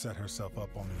 Juliana set herself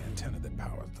up on the antenna that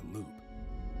powers the loop.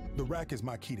 The rack is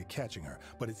my key to catching her,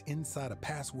 but it's inside a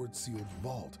password-sealed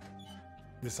vault.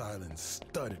 This island's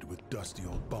studded with dusty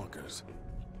old bunkers.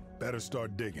 Better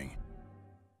start digging.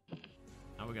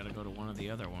 Now we gotta go to one of the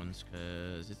other ones,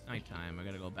 because it's nighttime. I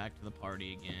gotta go back to the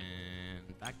party again.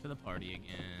 Back to the party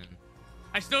again.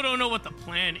 I still don't know what the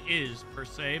plan is, per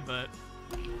se, but...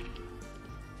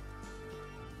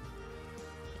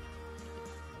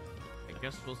 I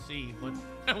guess we'll see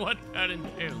what that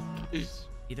entails.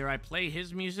 Either I play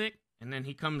his music, and then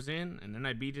he comes in, and then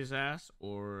I beat his ass,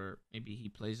 or maybe he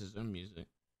plays his own music.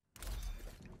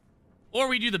 Or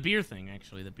we do the beer thing,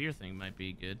 actually. The beer thing might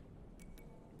be good.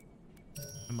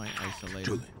 I might isolate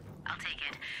him. I'll take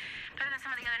it. Better than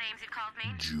some of the other names you've called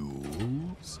me.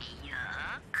 Jules?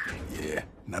 Yuck. Yeah,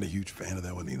 not a huge fan of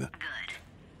that one either. Good.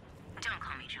 Don't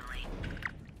call me Julie.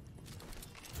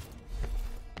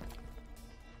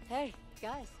 Hey,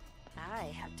 guys. I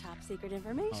have top secret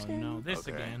information. Oh no, this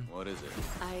again. What is it?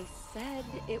 I said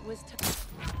it was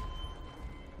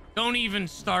Don't even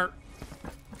start.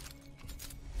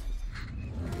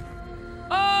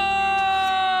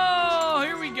 Oh,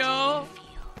 here we go.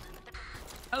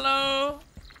 Hello.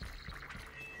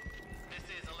 This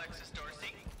is Alexis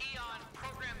Dorsey, Eon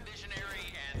program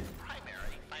visionary and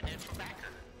primary financial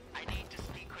backer. I need to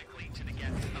speak quickly to the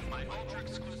guests of my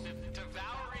ultra-exclusive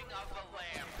Devouring of the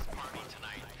Lambs party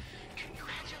tonight.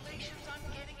 Congratulations on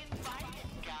getting invited,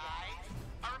 guys.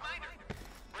 A reminder,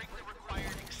 bring the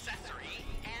required accessory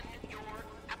and your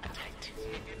appetite.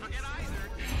 If you forget either,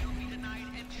 you'll be denied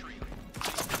entry.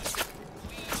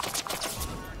 We are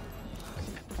honored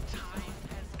and the time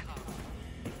has come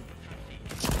for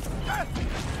these. I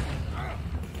didn't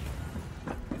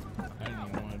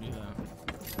even want to do that.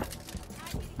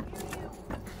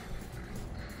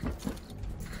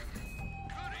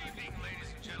 Good evening, ladies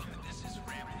and gentlemen. This is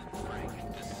Ramblin' Frank.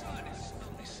 The sun is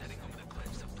slowly setting over the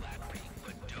cliffs of Black Peak,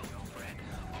 but don't fret.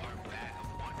 Our bag of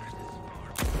wonders is far.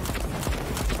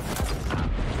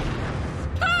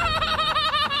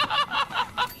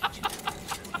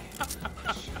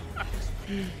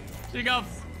 She got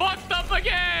fucked up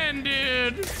again,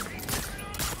 dude.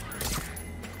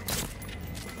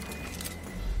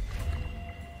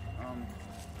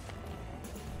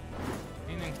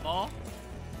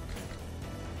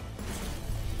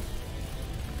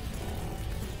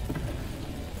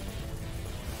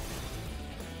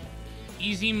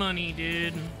 Easy money,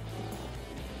 dude.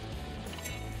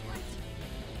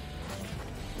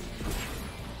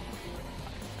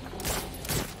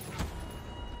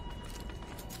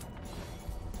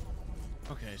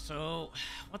 Okay, so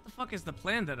what the fuck is the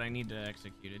plan that I need to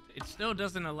execute? It still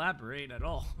doesn't elaborate at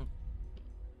all.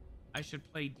 I should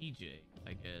play DJ,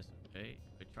 I guess. Okay,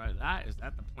 I try that. Is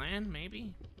that the plan?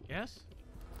 Maybe? Yes?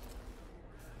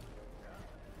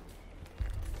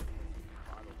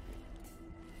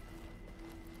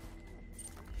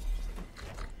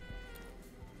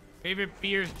 Favorite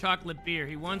beer is chocolate beer.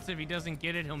 He wants it. If he doesn't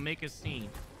get it, he'll make a scene.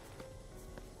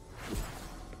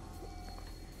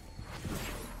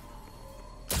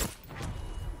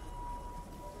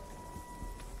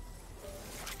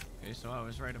 Okay, so I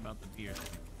was right about the beer.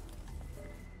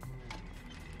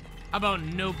 How about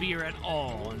no beer at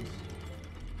all?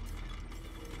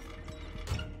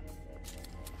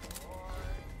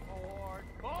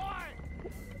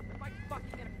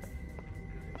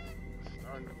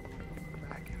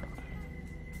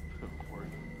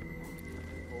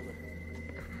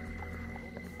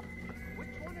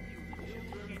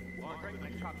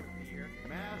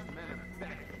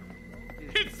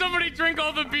 Did somebody drink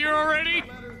all the beer already?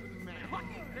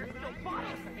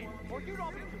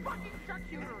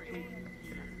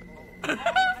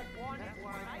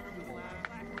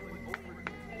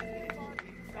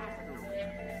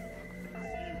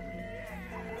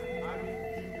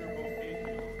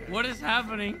 What is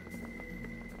happening?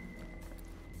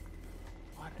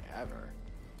 Whatever.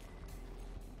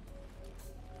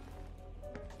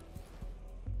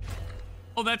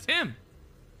 Oh, that's him.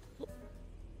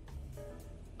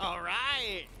 All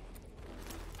right.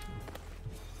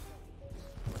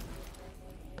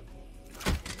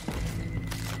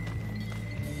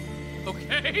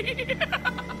 Okay.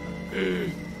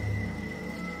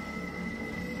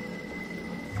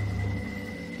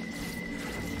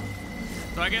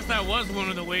 So I guess that was one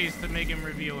of the ways to make him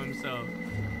reveal himself.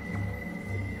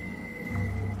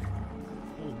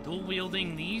 Oh, dual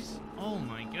wielding these? Oh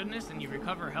my goodness, and you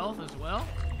recover health as well?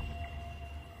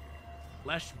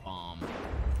 Flesh bomb.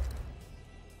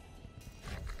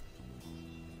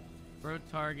 Throw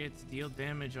targets, deal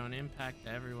damage on impact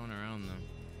to everyone around them.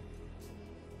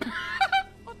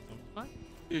 What the fuck?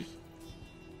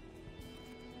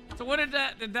 So what did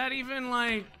that even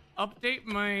like update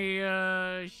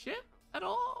my shit at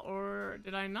all, or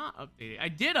did I not update it? I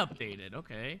did update it.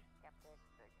 Okay.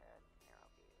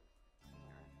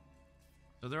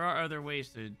 So there are other ways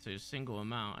to single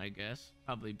them out, I guess.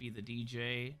 Probably be the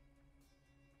DJ.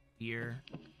 Here.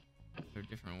 There are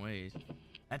different ways.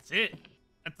 That's it.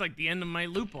 That's like the end of my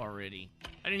loop already.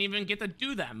 I didn't even get to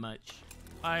do that much.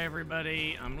 Bye,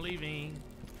 everybody. I'm leaving.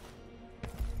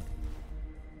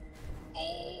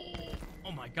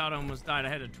 Oh my god, I almost died. I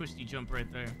had a twisty jump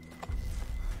right there.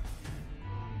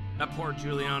 That poor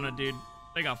Juliana, dude.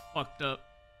 They got fucked up.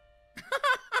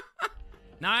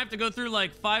 Now I have to go through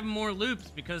like 5 more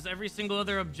loops because every single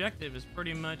other objective is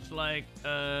pretty much like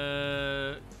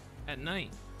at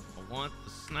night. I want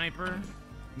the sniper.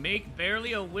 Make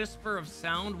barely a whisper of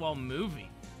sound while moving.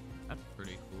 That's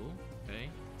pretty cool. Okay.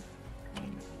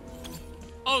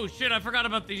 Oh shit, I forgot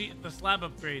about the slab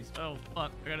upgrades. Oh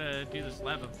fuck, I gotta do the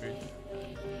slab upgrades.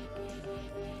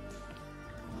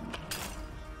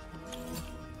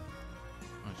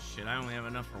 Oh shit, I only have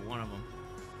enough for one of them.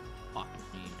 Fuck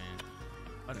me, man.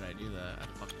 Why did I do that? I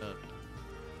fucked up.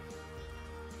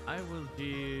 I will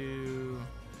do,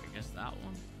 I guess that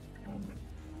one.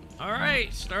 All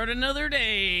right, start another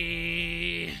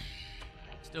day.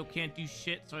 Still can't do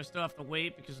shit, so I still have to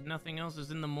wait because nothing else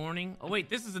is in the morning. Oh wait,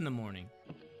 this is in the morning.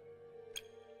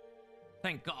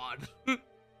 Thank God. I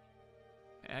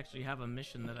actually have a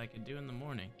mission that I could do in the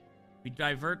morning. We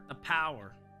divert the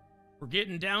power. We're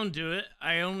getting down to it.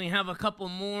 I only have a couple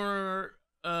more,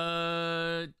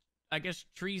 I guess,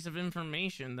 trees of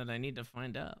information that I need to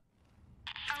find out.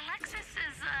 Alexis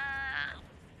is a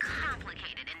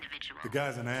complicated individual. The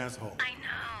guy's an asshole. I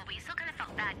know, but you still kind of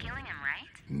felt bad killing him, right?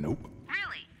 Nope.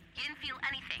 Really? You didn't feel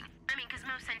anything? I mean, because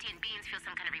most sentient beings feel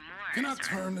some kind of remorse. Can I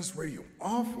turn this radio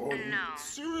off? Or No.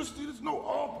 Seriously, there's no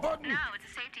off button? No, it's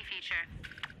a safety feature.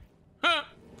 Huh.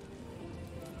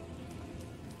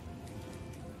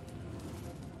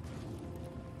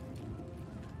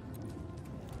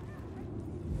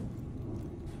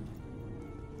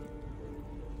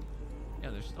 Yeah,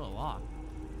 there's still a lock.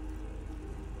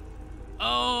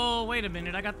 Oh, wait a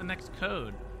minute. I got the next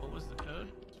code. What was the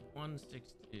code? It's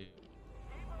 162.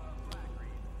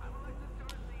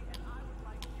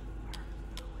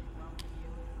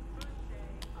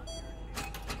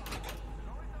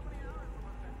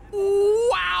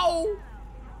 Wow!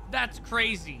 That's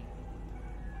crazy.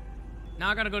 Now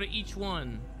I gotta go to each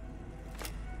one.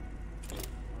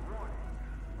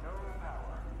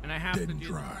 And I have to do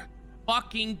dry.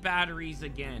 fucking batteries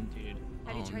again, dude.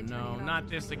 Oh no, not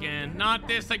this again. Not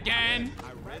this again.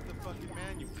 I read the fucking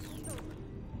manual.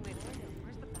 Wait,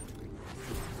 where's the battery?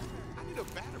 I need a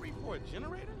battery for a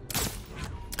generator?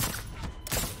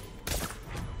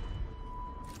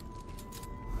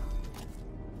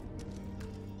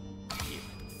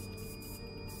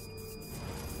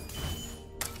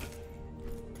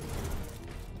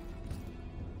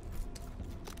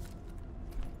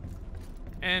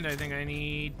 And I think I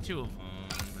need 2 of them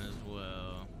as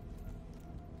well.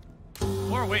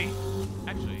 Or wait,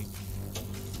 actually.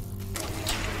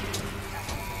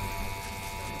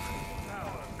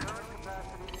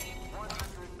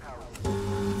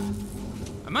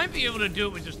 I might be able to do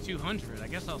it with just 200. I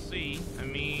guess I'll see. I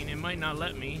mean, it might not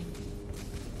let me.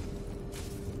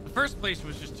 The first place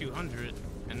was just 200,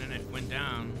 and then it went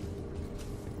down.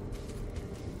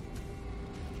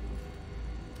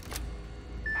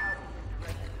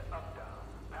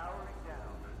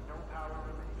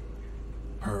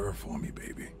 Purr for me,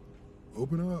 baby.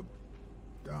 Open up.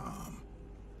 Dom.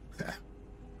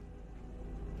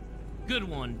 Good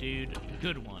one, dude.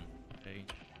 Good one. Okay.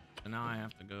 So now I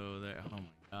have to go there. Oh my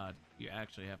god. You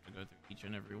actually have to go through each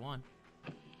and every one.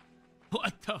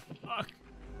 What the fuck?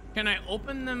 Can I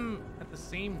open them at the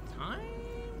same time?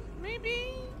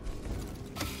 Maybe?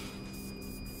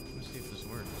 Let's see if this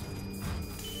works.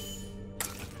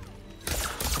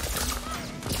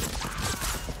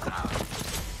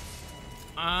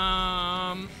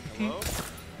 Hello?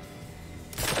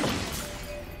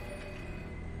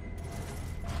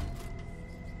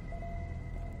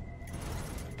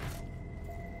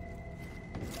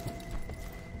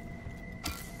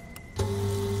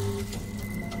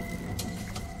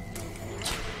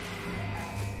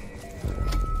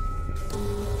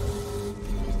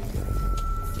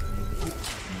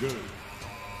 Good.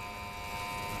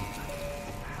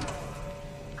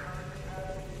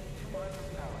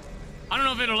 I don't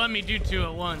know if it'll let me do 2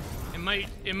 at once.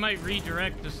 It might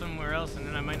redirect to somewhere else, and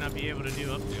then I might not be able to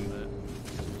do up to, but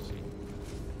we'll see.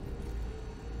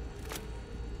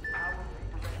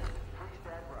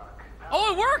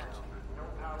 Oh, it worked!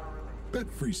 Bet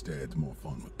Freestad's more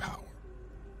fun with power.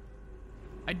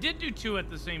 I did do 2 at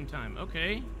the same time.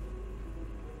 Okay.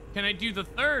 Can I do the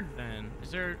 3rd then?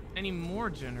 Is there any more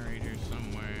generators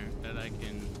somewhere that I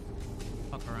can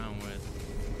fuck around with?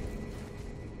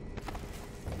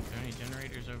 Is there any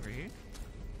generators over here?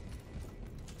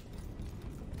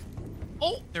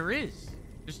 Oh, there is.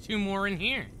 There's 2 more in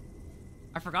here.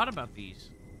 I forgot about these.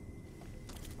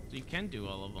 So you can do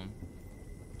all of them.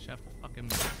 Just have to fucking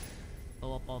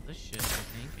fill up all this shit, I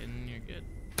think, and you're good.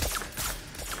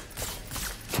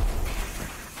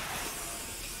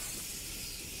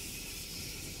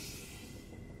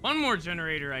 One more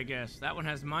generator, I guess. That one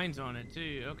has mines on it,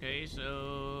 too. Okay,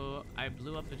 so I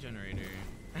blew up the generator.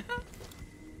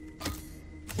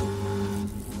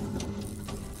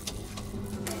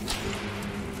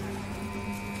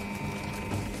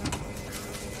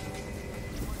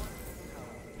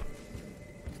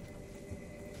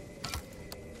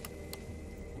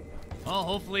 Well,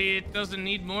 hopefully it doesn't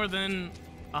need more than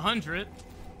 100.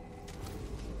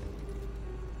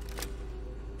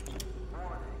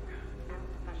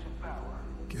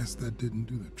 Guess that didn't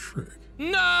do the trick.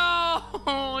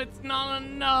 No, it's not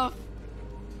enough.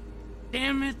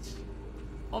 Damn it.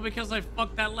 All because I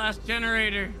fucked that last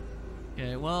generator.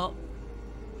 Okay, well,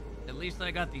 at least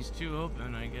I got these 2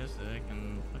 open. I guess I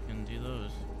can fucking do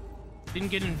those. Didn't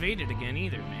get invaded again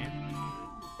either, man.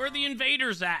 Where are the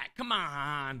invaders at? Come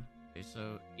on. Okay,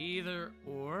 so either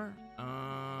or.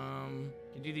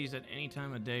 You do these at any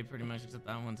time of day pretty much, except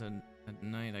that one's at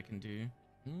night I can do.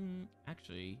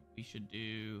 Actually, we should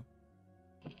do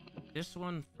this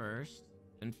one first,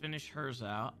 then finish hers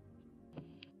out,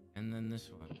 and then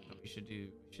this one. But we should do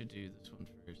this one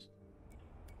first.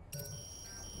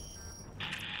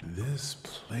 This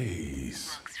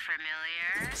place Looks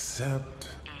familiar. except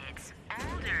It's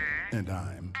older. and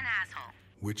I'm An asshole.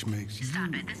 Which makes you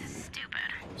Stop it. This is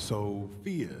stupid.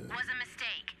 Sophia. Was a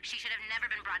mistake. She should have never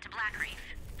been brought to Blackreef.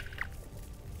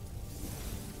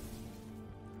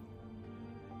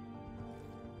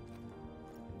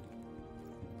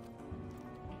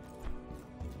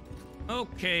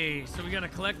 Okay, so we gotta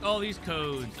collect all these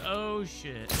codes. Oh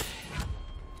shit.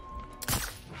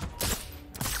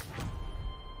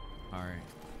 Alright.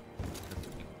 Let's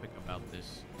be quick about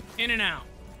this. In and out.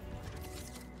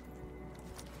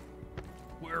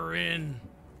 We're in.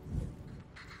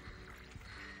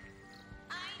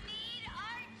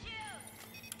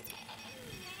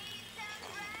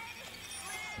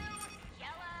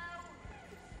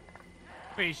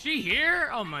 Wait, is she here?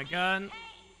 Oh my god. I'm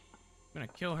gonna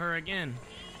kill her again.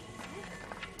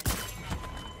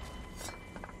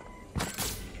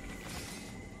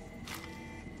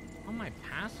 How am I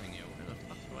passing it? Where the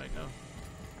fuck do I go?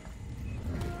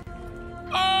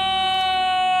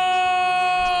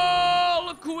 Oh!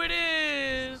 Look who it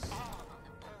is!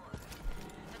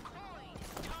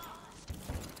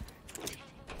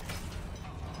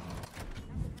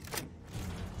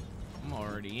 I'm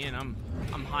already in. I'm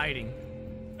hiding.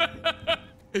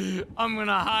 I'm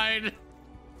gonna hide.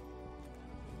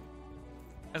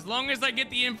 As long as I get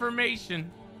the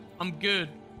information, I'm good.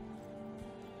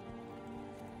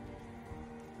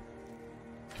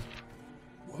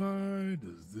 Why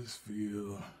does this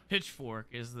feel... Pitchfork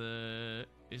is the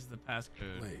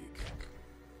passcode. Blake.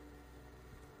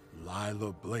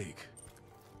 Lila Blake.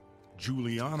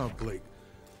 Juliana Blake.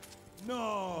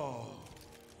 No!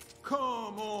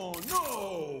 Come on,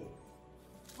 no!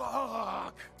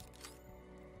 Fuck!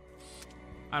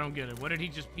 I don't get it. What did he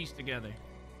just piece together?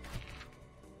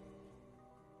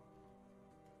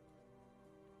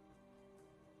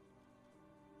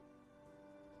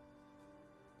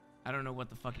 I don't know what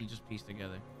the fuck he just pieced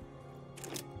together.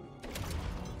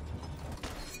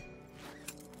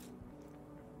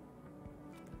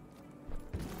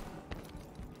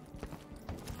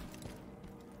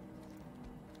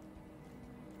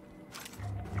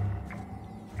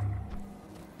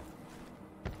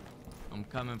 I'm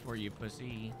coming for you,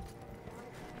 pussy.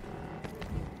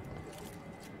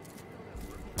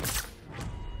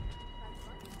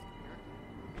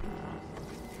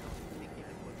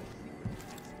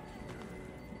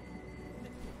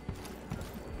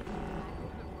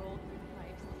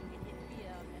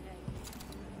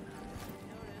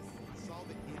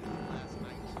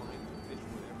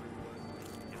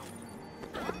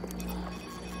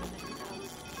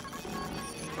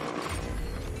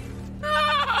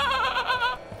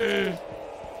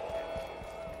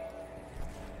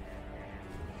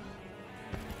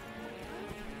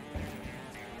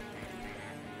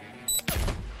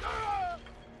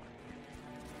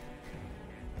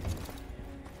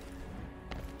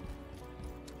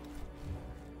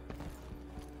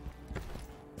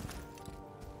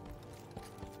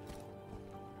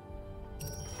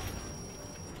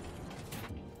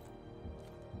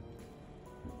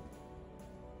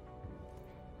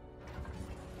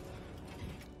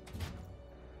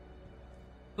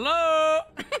 Hello?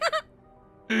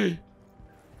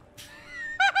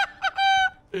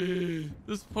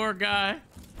 This poor guy.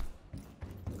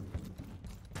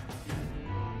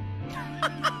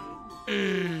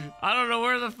 I don't know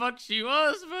where the fuck she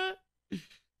was, but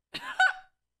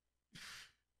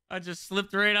I just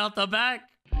slipped right out the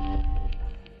back.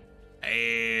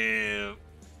 Damn.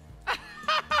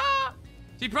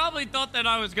 She probably thought that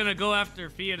I was gonna go after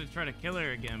Fia to try to kill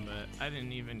her again, but I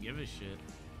didn't even give a shit.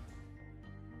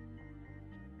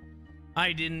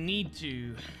 I didn't need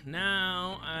to.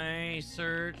 Now I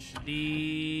search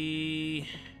the...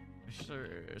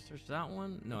 Search that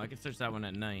one? No, I can search that one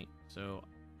at night. So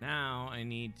now I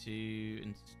need to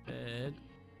instead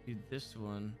do this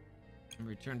one and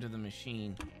return to the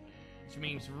machine. Which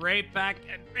means right back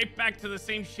to the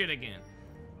same shit again.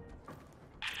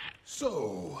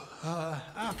 So,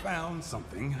 I found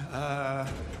something.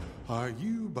 Are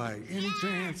you by any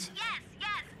chance?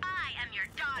 Yes, I am your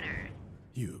daughter.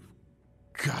 You've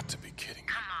got to be kidding.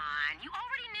 Come on, you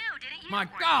already knew, didn't you? My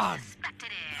God!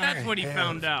 That's what he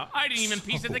found out. I didn't even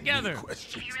piece it together.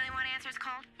 If you really want answers,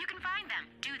 Colt, you can find them.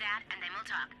 Do that, and then we'll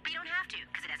talk. But you don't have to,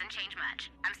 because it doesn't change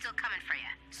much. I'm still coming for you,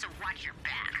 so watch your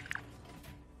back.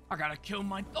 I gotta kill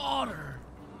my daughter.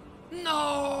 No!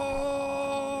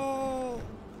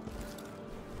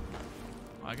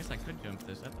 Well, I guess I could jump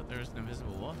this. I thought there was an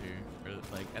invisible wall here, or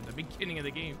like at the beginning of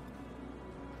the game.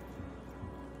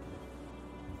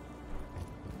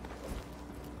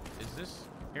 Is this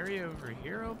area over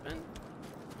here open?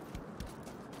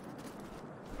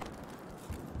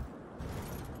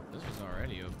 This was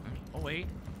already open. Oh wait.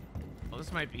 Oh,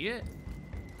 this might be it.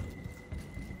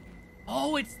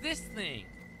 Oh, it's this thing.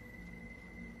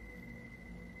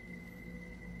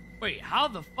 Wait, how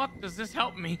the fuck does this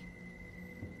help me?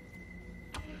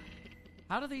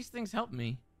 How do these things help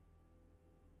me?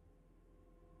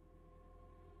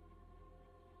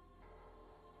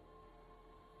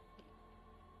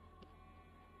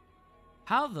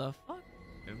 How the fuck?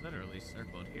 It literally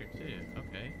circled here too.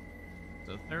 Okay.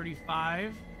 So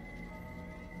 35.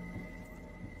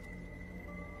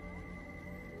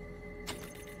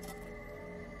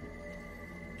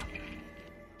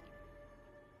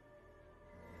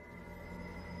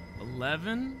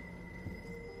 $11.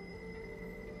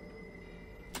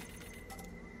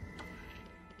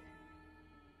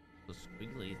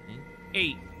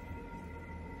 8.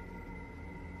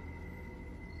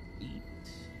 8. Is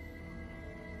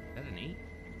that an 8?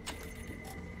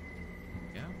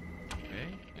 Yeah.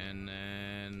 Okay. And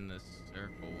then the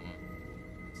circle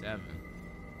one. 7.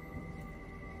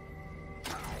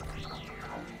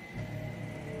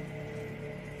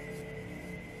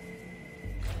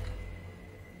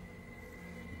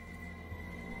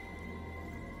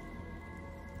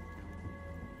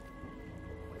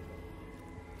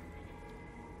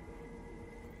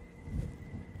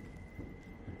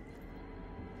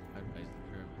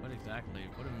 What exactly?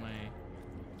 What am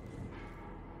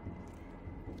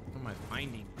I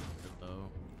finding though?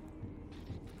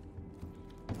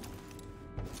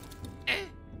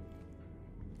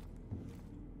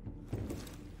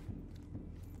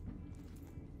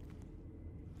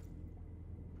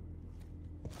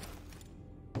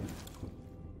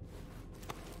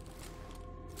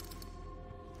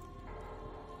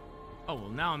 Oh, well,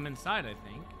 now I'm inside, I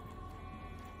think.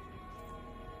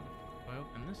 If I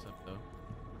open this up, though.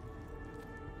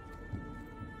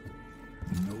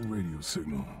 No radio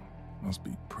signal. Must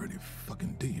be pretty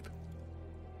fucking deep.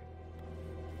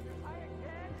 I'm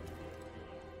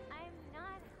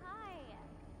not high.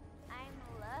 I'm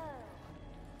low.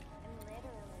 I'm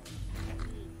literally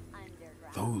deep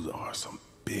underground. Those are some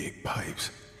big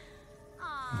pipes.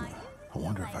 Aw, I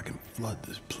wonder if I can flood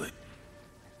this place.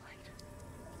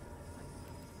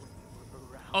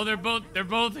 Oh, they're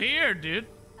both here, dude.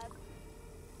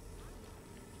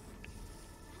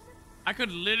 I could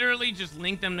literally just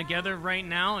link them together right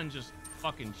now and just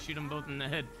fucking shoot them both in the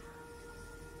head.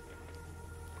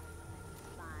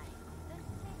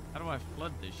 How do I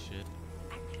flood this shit?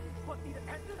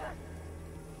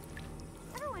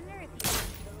 Ever wonder if you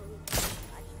so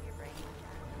much in your brain?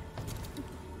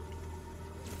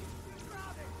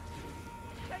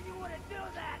 Said you wouldn't do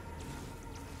that.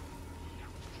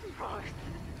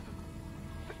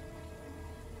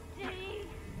 See?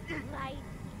 Light.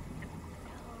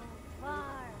 So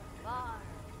far, far.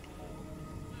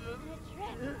 The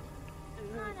trip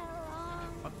on a long...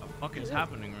 What the fuck is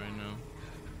happening right now?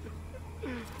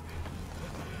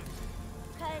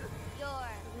 Cause you're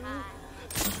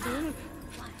high.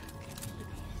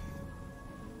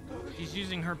 She's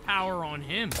using her power on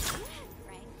him.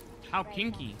 How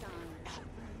kinky.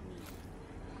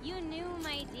 You knew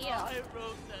my deal. I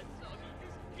wrote that song. You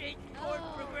just changed chord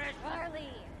progression.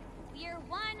 Charlie, we're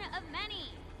one of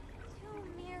many. Two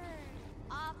mirrors,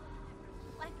 off,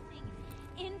 reflecting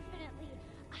infinitely.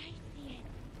 I see it.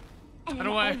 And How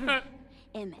do I? every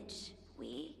image.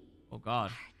 We Oh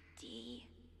God. are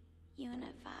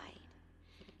de-unified.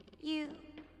 You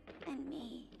and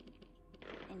me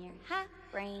and your half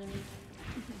brain.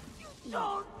 You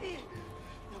told me.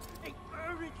 You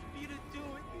encouraged me to do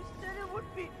it. You said it would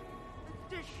be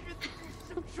addition and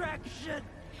subtraction.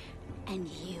 And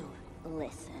you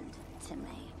listened to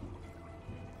me.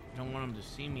 I don't want them to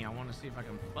see me. I want to see if I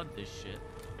can flood this shit.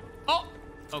 Oh!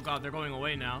 Oh God, they're going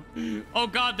away now. Oh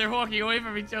God, they're walking away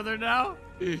from each other now.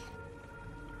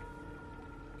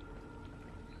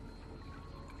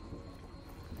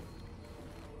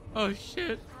 Oh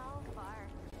shit. How far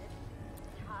this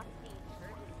top page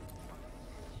version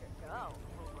should go?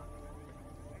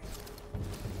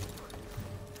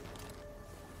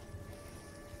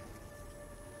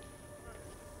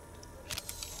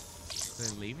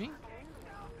 They're leaving?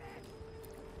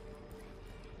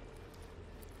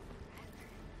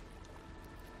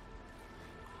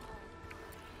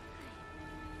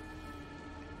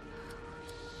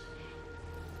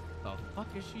 What the fuck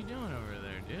is she doing over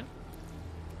there, dude?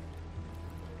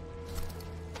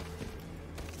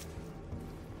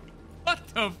 What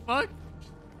the fuck?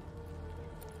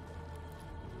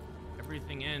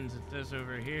 Everything ends, it says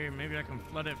over here. Maybe I can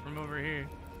flood it from over here.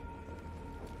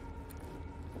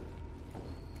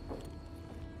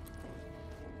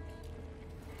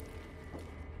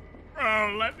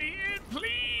 Bro, let me in,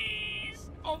 please!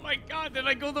 Oh my God, did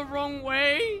I go the wrong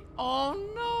way? Oh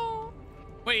no!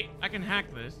 Wait, I can hack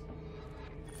this.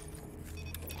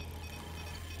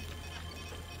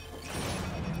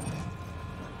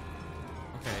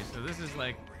 Okay, so this is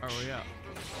like our way up.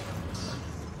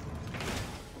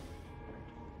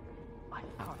 I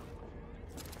found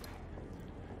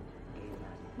him.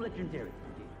 Legendary.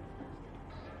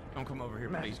 Don't come over here,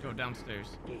 please. Go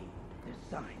downstairs.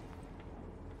 Design.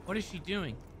 What is she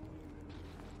doing?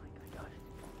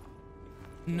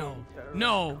 No.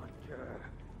 No.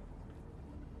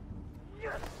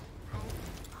 Yes.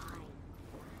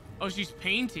 Oh, she's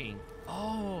painting.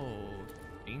 Oh,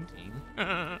 painting.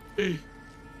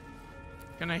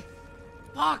 Can I?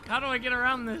 Fuck, how do I get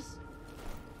around this?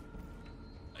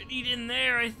 I lead in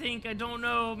there, I think. I don't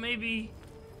know. Maybe.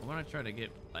 I want to try to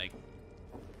get, like,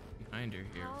 behind her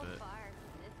here, How but... far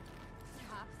can this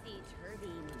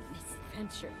topsy-turvy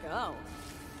misadventure go?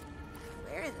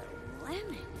 Where are the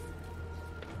limits?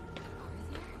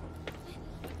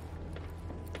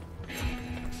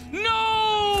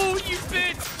 No, you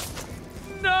bitch!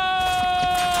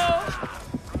 No!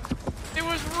 It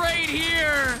was right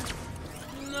here.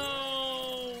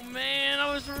 No, man,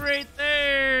 I was right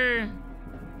there.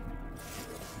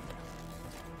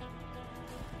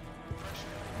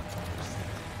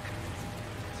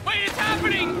 Wait, it's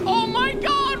happening! Oh my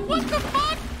god, what the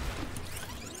fuck?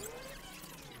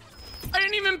 I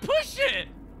didn't even push it.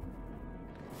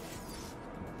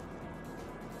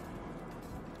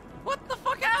 What the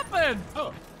fuck happened?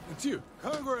 Oh, it's you.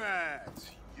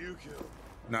 Congrats. You killed.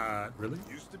 Not really.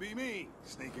 Used to be me,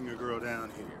 sneaking a girl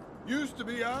down here. Used to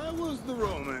be I was the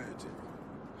romantic.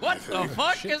 What the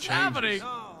fuck is happening?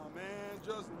 Nah, man,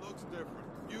 just looks different.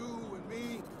 You and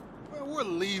me, well, we're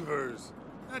leavers.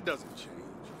 That doesn't change.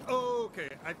 Okay,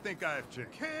 I think I've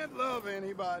changed. Can't love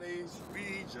anybody.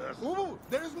 We just... Whoa,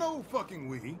 there's no fucking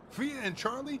we. Fia and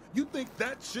Charlie, you think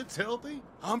that shit's healthy?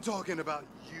 I'm talking about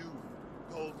you.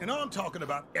 And I'm talking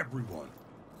about everyone.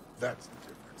 That's the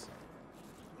difference.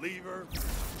 Lever.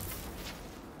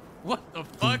 What the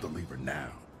fuck? Pull the lever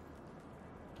now.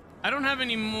 I don't have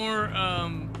any more,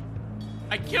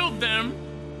 I killed them.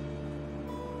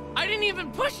 I didn't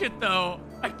even push it, though.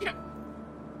 I can't...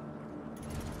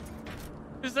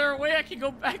 Is there a way I can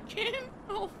go back in?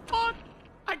 Oh, fuck.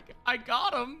 I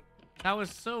got him. That was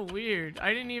so weird.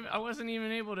 I wasn't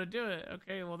even able to do it.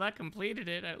 Okay, well, that completed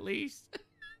it, at least.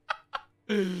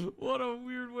 What a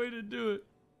weird way to do it.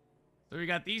 So we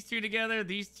got these two together,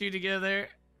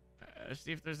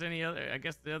 see if there's any other. I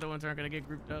guess the other ones aren't gonna get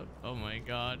grouped up. Oh my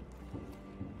god.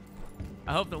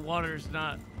 I hope the water's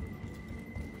not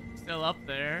still up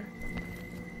there.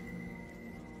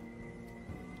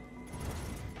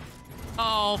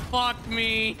 Oh, fuck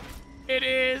me. It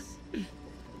is.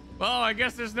 Well, I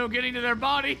guess there's no getting to their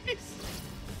bodies.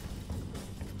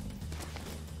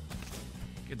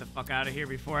 Get the fuck out of here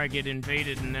before I get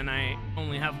invaded and then I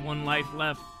only have one life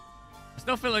left. I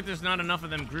still feel like there's not enough of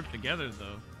them grouped together,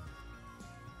 though.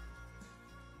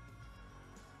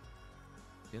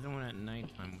 The other one at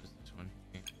nighttime was this one.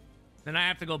 Then I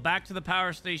have to go back to the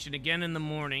power station again in the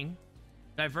morning,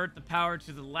 divert the power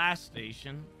to the last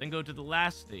station, then go to the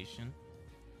last station,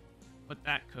 put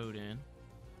that code in,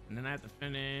 and then I have to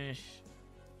finish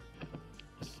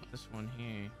this one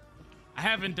here. I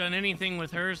haven't done anything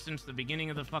with her since the beginning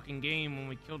of the fucking game when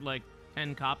we killed like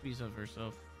 10 copies of her,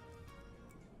 so...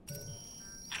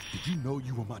 Did you know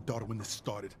you were my daughter when this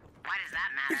started? Why does that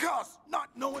matter? Because not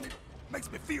knowing it makes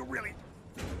me feel really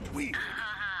weird.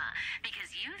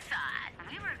 Because you thought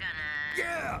we were gonna...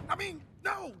 Yeah, I mean,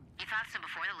 no. You thought so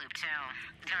before the loop, too.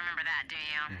 Don't remember that, do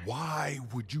you? Why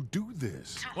would you do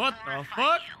this? To what the horrify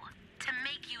fuck? You, to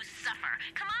make you suffer.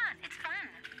 Come on, it's fun.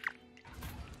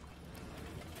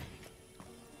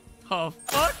 Oh,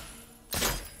 fuck?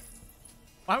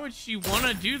 Why would she want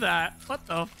to do that? What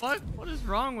the fuck? What is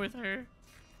wrong with her?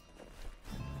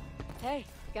 Hey,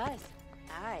 guys.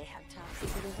 I have top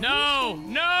secret information. No!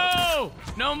 No!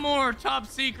 No more top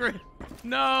secret!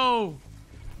 No!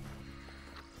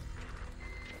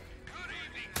 Good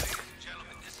evening, ladies and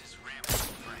gentlemen. This is Rambo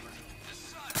Frank. The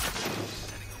sun is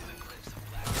setting over the cliffs of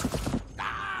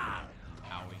Black.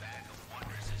 Our bag of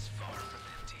wonders is far from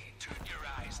empty. Turn your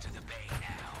eyes to the bay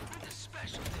now. With a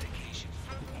special dedication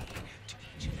from me to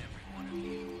each and every one of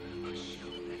you. A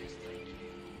show that is like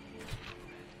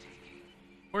breathtaking.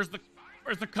 Where's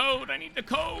the code? I need the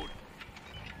code.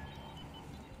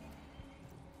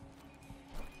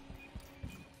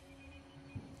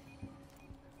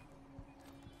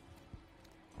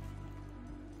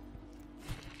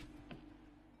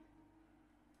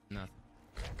 Nothing.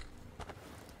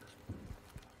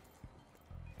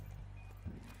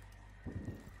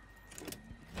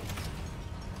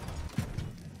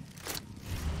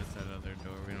 That's that other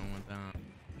door. We don't want that.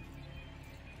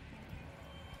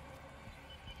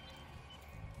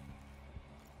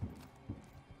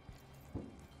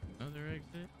 Another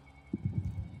exit.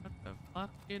 What the fuck,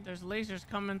 dude? There's lasers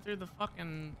coming through the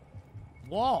fucking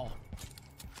wall.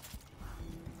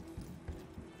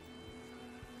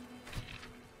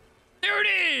 There it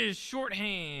is!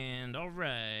 Shorthand. All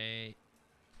right.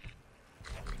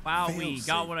 Wow, we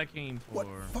got what I came for. What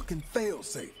fucking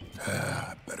failsafe?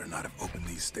 I better not have opened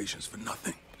these stations for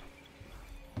nothing.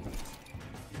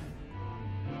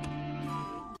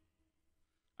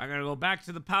 I gotta go back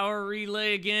to the power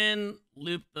relay again,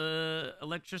 loop the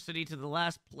electricity to the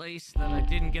last place that I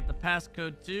didn't get the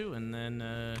passcode to, and then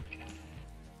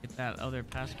get that other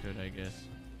passcode, I guess.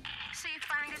 So you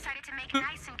finally decided to make it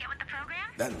nice and get with the program?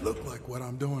 That looked like what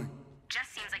I'm doing.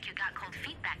 Just seems like you got cold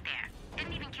feet back there.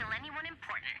 Didn't even kill anyone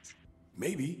important.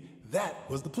 Maybe that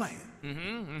was the plan. Like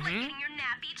getting your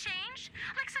nappy changed?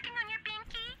 Like sucking on your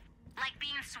binky? Like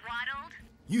being swaddled?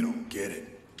 You don't get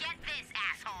it. Get this,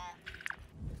 asshole.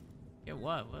 Yeah,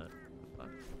 what? What the fuck?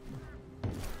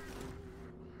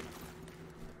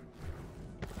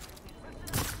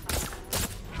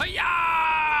 Hiya!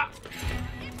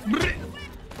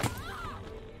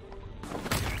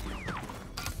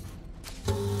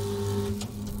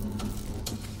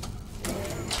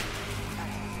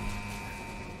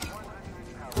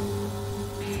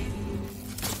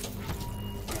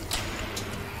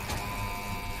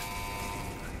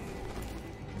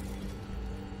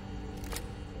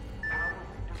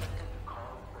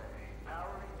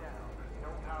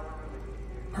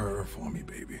 Her for me,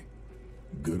 baby.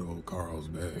 Good old Carl's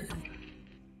Bay.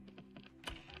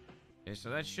 Okay, so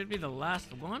that should be the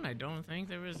last one. I don't think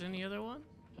there was any other one.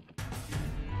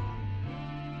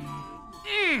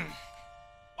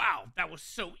 Wow, that was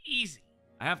so easy.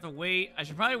 I have to wait. I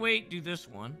should probably wait, do this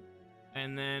one.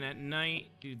 And then at night,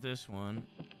 do this one.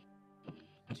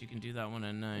 Since you can do that one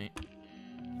at night.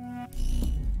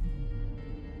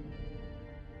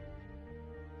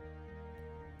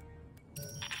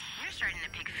 You're starting to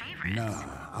pick favorites. Nah,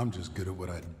 I'm just good at what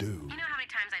I do. You know how many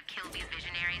times I've killed these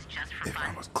visionaries just for If fun?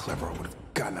 I was clever, I would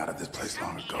have gotten out of this place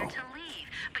long I'm ago. eager to leave,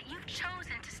 but you've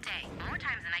chosen to stay more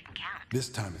times than I can count. This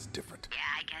time is different. Yeah,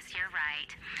 I guess you're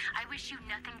right. I wish you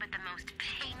nothing but the most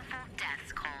painful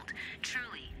deaths, Colt.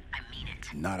 Truly, I mean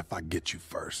it. Not if I get you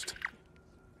first.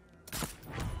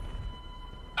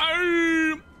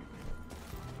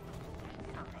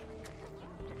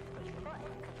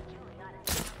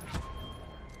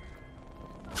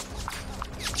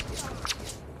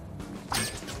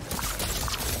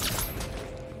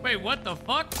 Wait, what the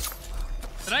fuck?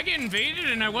 Did I get invaded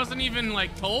and I wasn't even,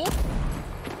 like, told?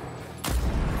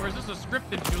 Or is this a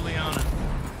scripted Juliana?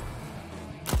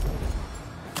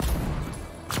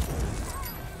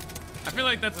 I feel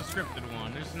like that's a scripted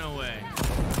one. There's no way.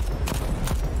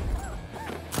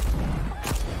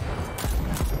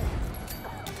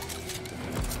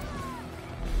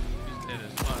 She's dead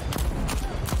as fuck.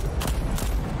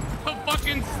 The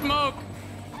fucking smoke!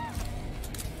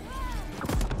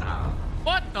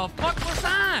 What the fuck was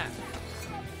that?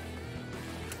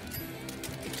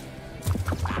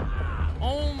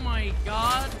 Oh my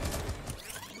god.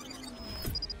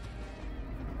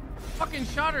 Fucking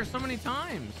shot her so many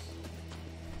times.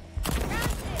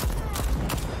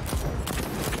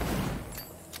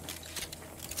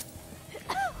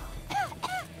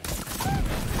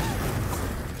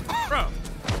 Bro.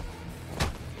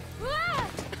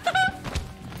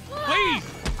 Please.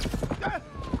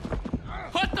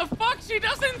 What the fuck? She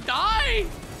doesn't die.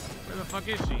 Where the fuck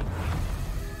is she?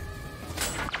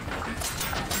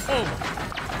 Oh.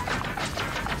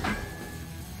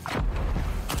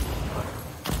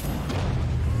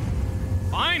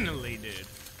 Finally, dude.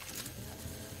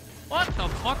 What the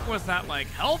fuck was that, like,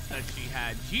 health that she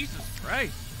had? Jesus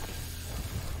Christ.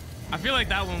 I feel like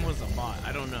that one was a bot.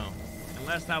 I don't know.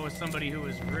 Unless that was somebody who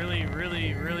was really,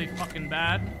 really, really fucking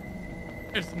bad.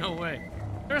 There's no way.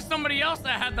 There's somebody else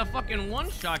that had the fucking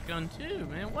one shotgun too,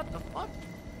 man. What the fuck?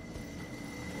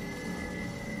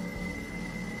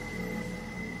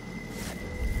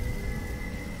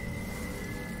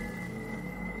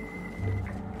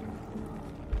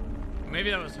 Maybe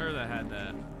that was her that had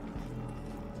that.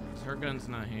 'Cause her gun's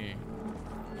not here.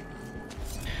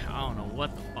 I don't know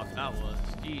what the fuck that was.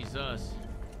 Jesus.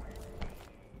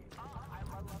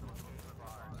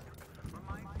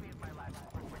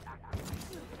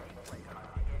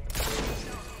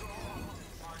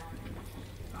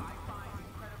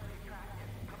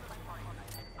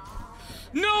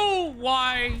 No!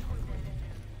 Why?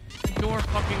 The door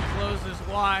fucking closes.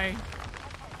 Why?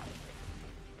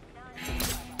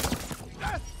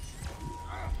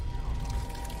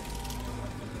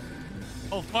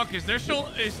 Oh fuck, is there still,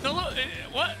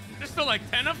 what? There's still like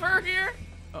 10 of her here?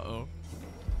 Uh-oh.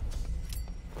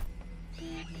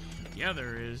 Yeah,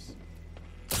 there is.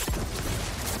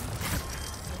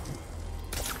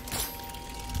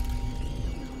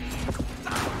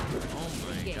 Oh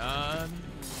my god.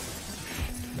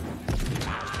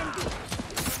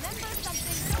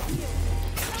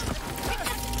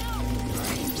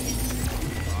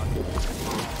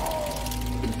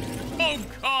 Oh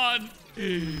god.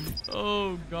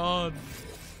 Oh god.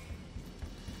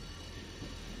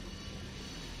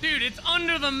 Dude, it's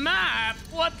under the map.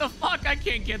 What the fuck? I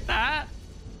can't get that.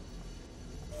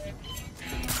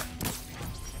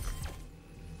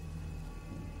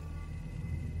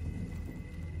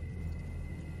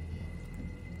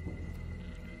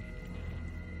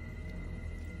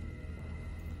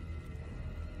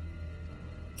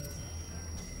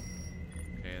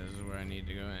 Okay, this is where I need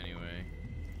to go anyway.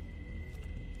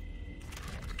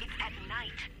 It's at night.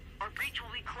 Our breach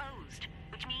will be closed,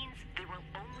 which means there will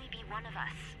only be one of us.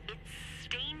 It's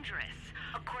dangerous.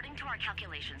 According to our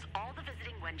calculations, all the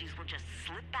visiting Wenjis will just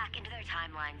slip back into their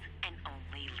timelines and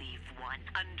only leave one.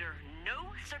 Under no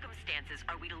circumstances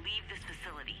are we to leave this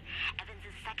facility. Evans'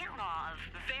 second law of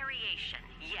variation.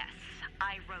 Yes,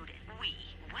 I wrote it. We,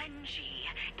 Wenji.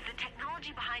 If the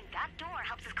technology behind that door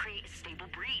helps us create a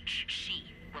stable breach, she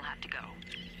will have to go.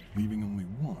 Leaving only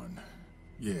one.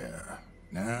 Yeah,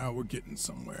 now we're getting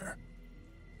somewhere.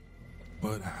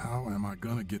 But how am I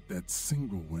gonna get that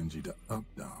single Wenji to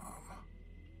updom?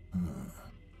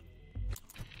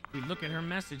 We look at her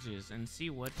messages and see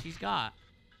what she's got.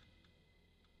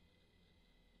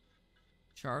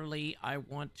 Charlie, I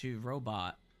want to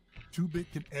robot.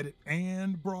 2-Bit can edit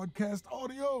and broadcast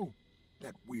audio.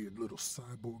 That weird little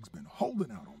cyborg's been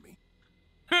holding out on me.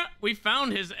 We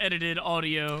found his edited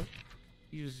audio.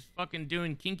 He was fucking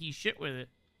doing kinky shit with it.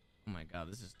 Oh my god,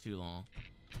 this is too long.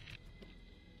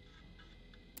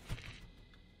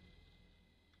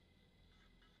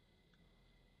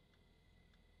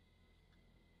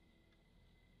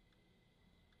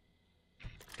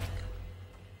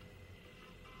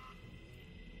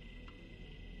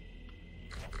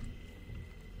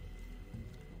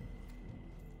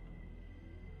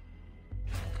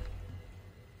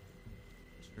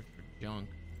 Search for junk.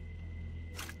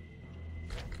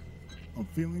 I'm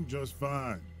feeling just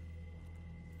fine.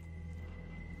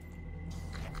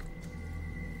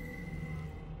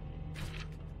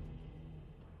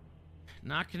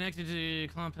 Not connected to the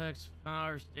complex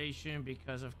power station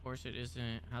because of course it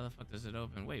isn't. How the fuck does it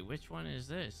open? Wait, which one is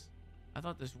this? I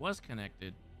thought this was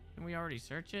connected. Can we already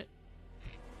search it?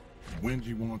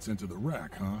 Wenji wants into the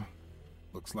rack, huh?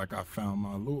 Looks like I found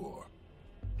my lure.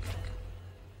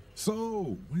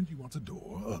 So, Wenji wants a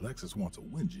door, Alexis wants a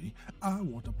Wenji. I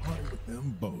want to party with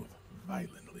them both,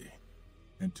 violently.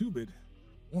 And 2-Bit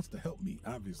wants to help me,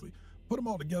 obviously. Put them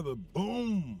all together,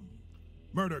 boom!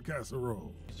 Murder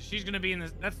casserole. She's gonna be in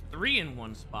this. That's 3 in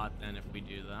one spot then if we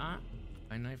do that.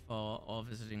 By nightfall, all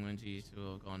visiting Wenjis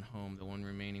will have gone home. The one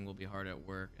remaining will be hard at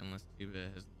work unless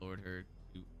 2-Bit has lured her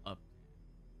to up.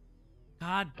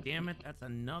 God damn it, that's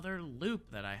another loop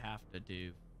that I have to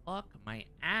do. Fuck my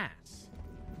ass.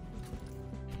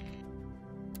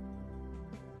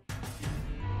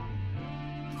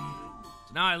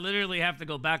 So now I literally have to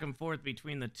go back and forth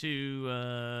between the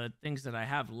two things that I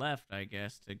have left, I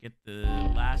guess, to get the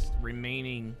last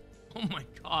remaining... Oh my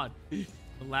god. The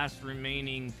last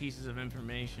remaining pieces of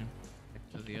information.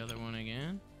 Back to the other one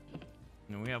again.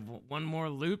 And we have one more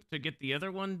loop to get the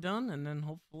other one done, and then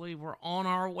hopefully we're on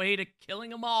our way to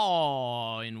killing them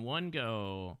all in one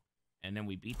go. And then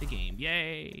we beat the game.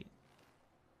 Yay!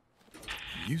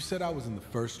 You said I was in the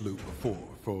first loop before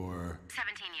for...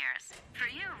 17 years. For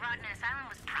you, Rotten Asylum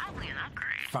was probably an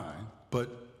upgrade. Fine,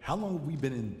 but how long have we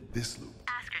been in this loop?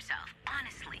 Ask yourself,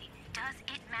 honestly, does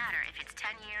it matter if it's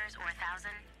 10 years or 1,000?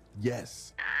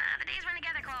 Yes. The days run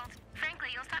together, Colt. Frankly,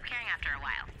 you'll stop caring after a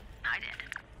while. I did.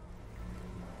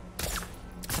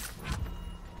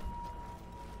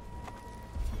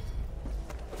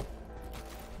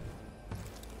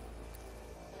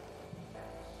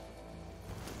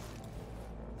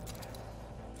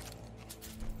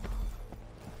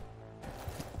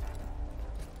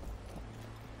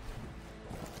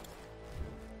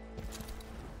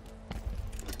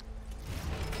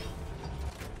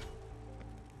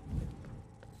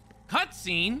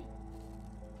 Cutscene?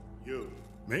 You.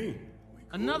 Me?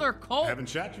 Another Colt? Haven't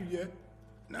shot you yet.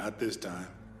 Not this time.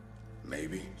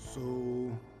 Maybe.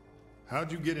 So,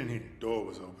 how'd you get in here? Door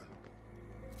was open.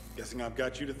 Guessing I've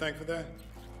got you to thank for that?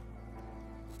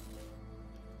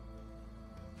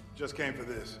 Just came for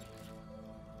this.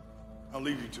 I'll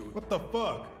leave you to it. What the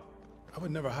fuck? I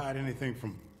would never hide anything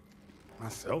from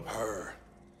myself. Her.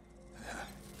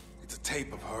 It's a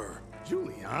tape of her.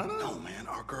 Juliana? No, man,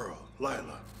 our girl,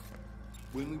 Lila.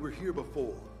 When we were here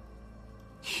before.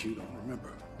 You don't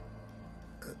remember.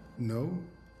 No?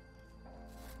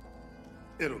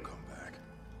 It'll come back.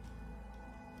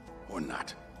 Or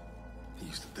not. I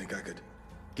used to think I could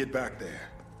get back there.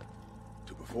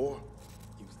 To before,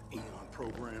 use the Eon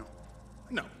program.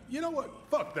 No, you know what?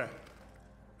 Fuck that.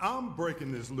 I'm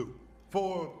breaking this loop.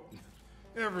 For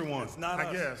everyone, It's not I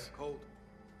us, guess. Colt.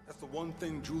 That's the one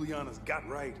thing Juliana'S got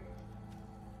right.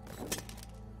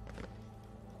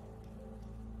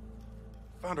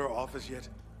 Found her office yet?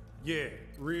 Yeah,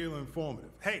 real informative.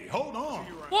 Hey, hold on!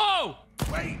 Whoa!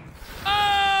 Wait!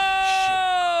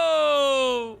 Oh!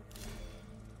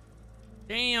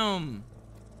 Damn.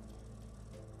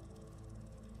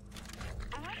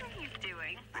 What are you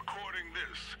doing? Recording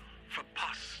this for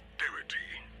posterity.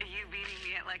 Are you beating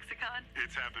me at Lexicon?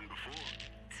 It's happened before.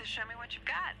 So show me what you've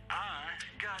got. I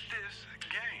got this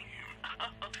game.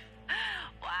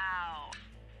 Wow.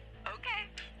 Okay,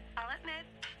 I'll admit,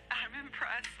 I'm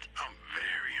impressed. I'm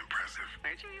very impressive.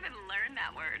 Where'd you even learn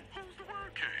that word? Who's the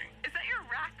word king? Is that your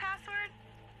rack password?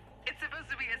 It's supposed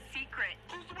to be a secret.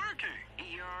 Who's the word king?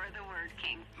 You're the word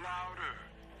king. Louder,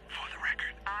 for the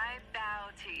record. I bow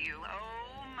to you,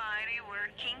 oh mighty word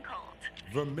king colt.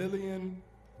 Vermilion.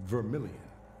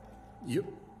 Yep,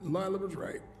 Lila was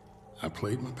right. I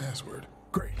played my password.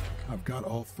 Great. I've got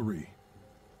all three.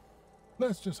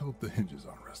 Let's just hope the hinges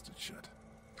aren't rusted shut.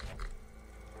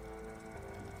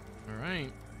 All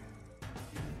right.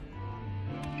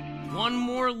 One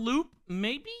more loop,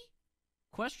 maybe?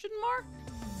 Question mark?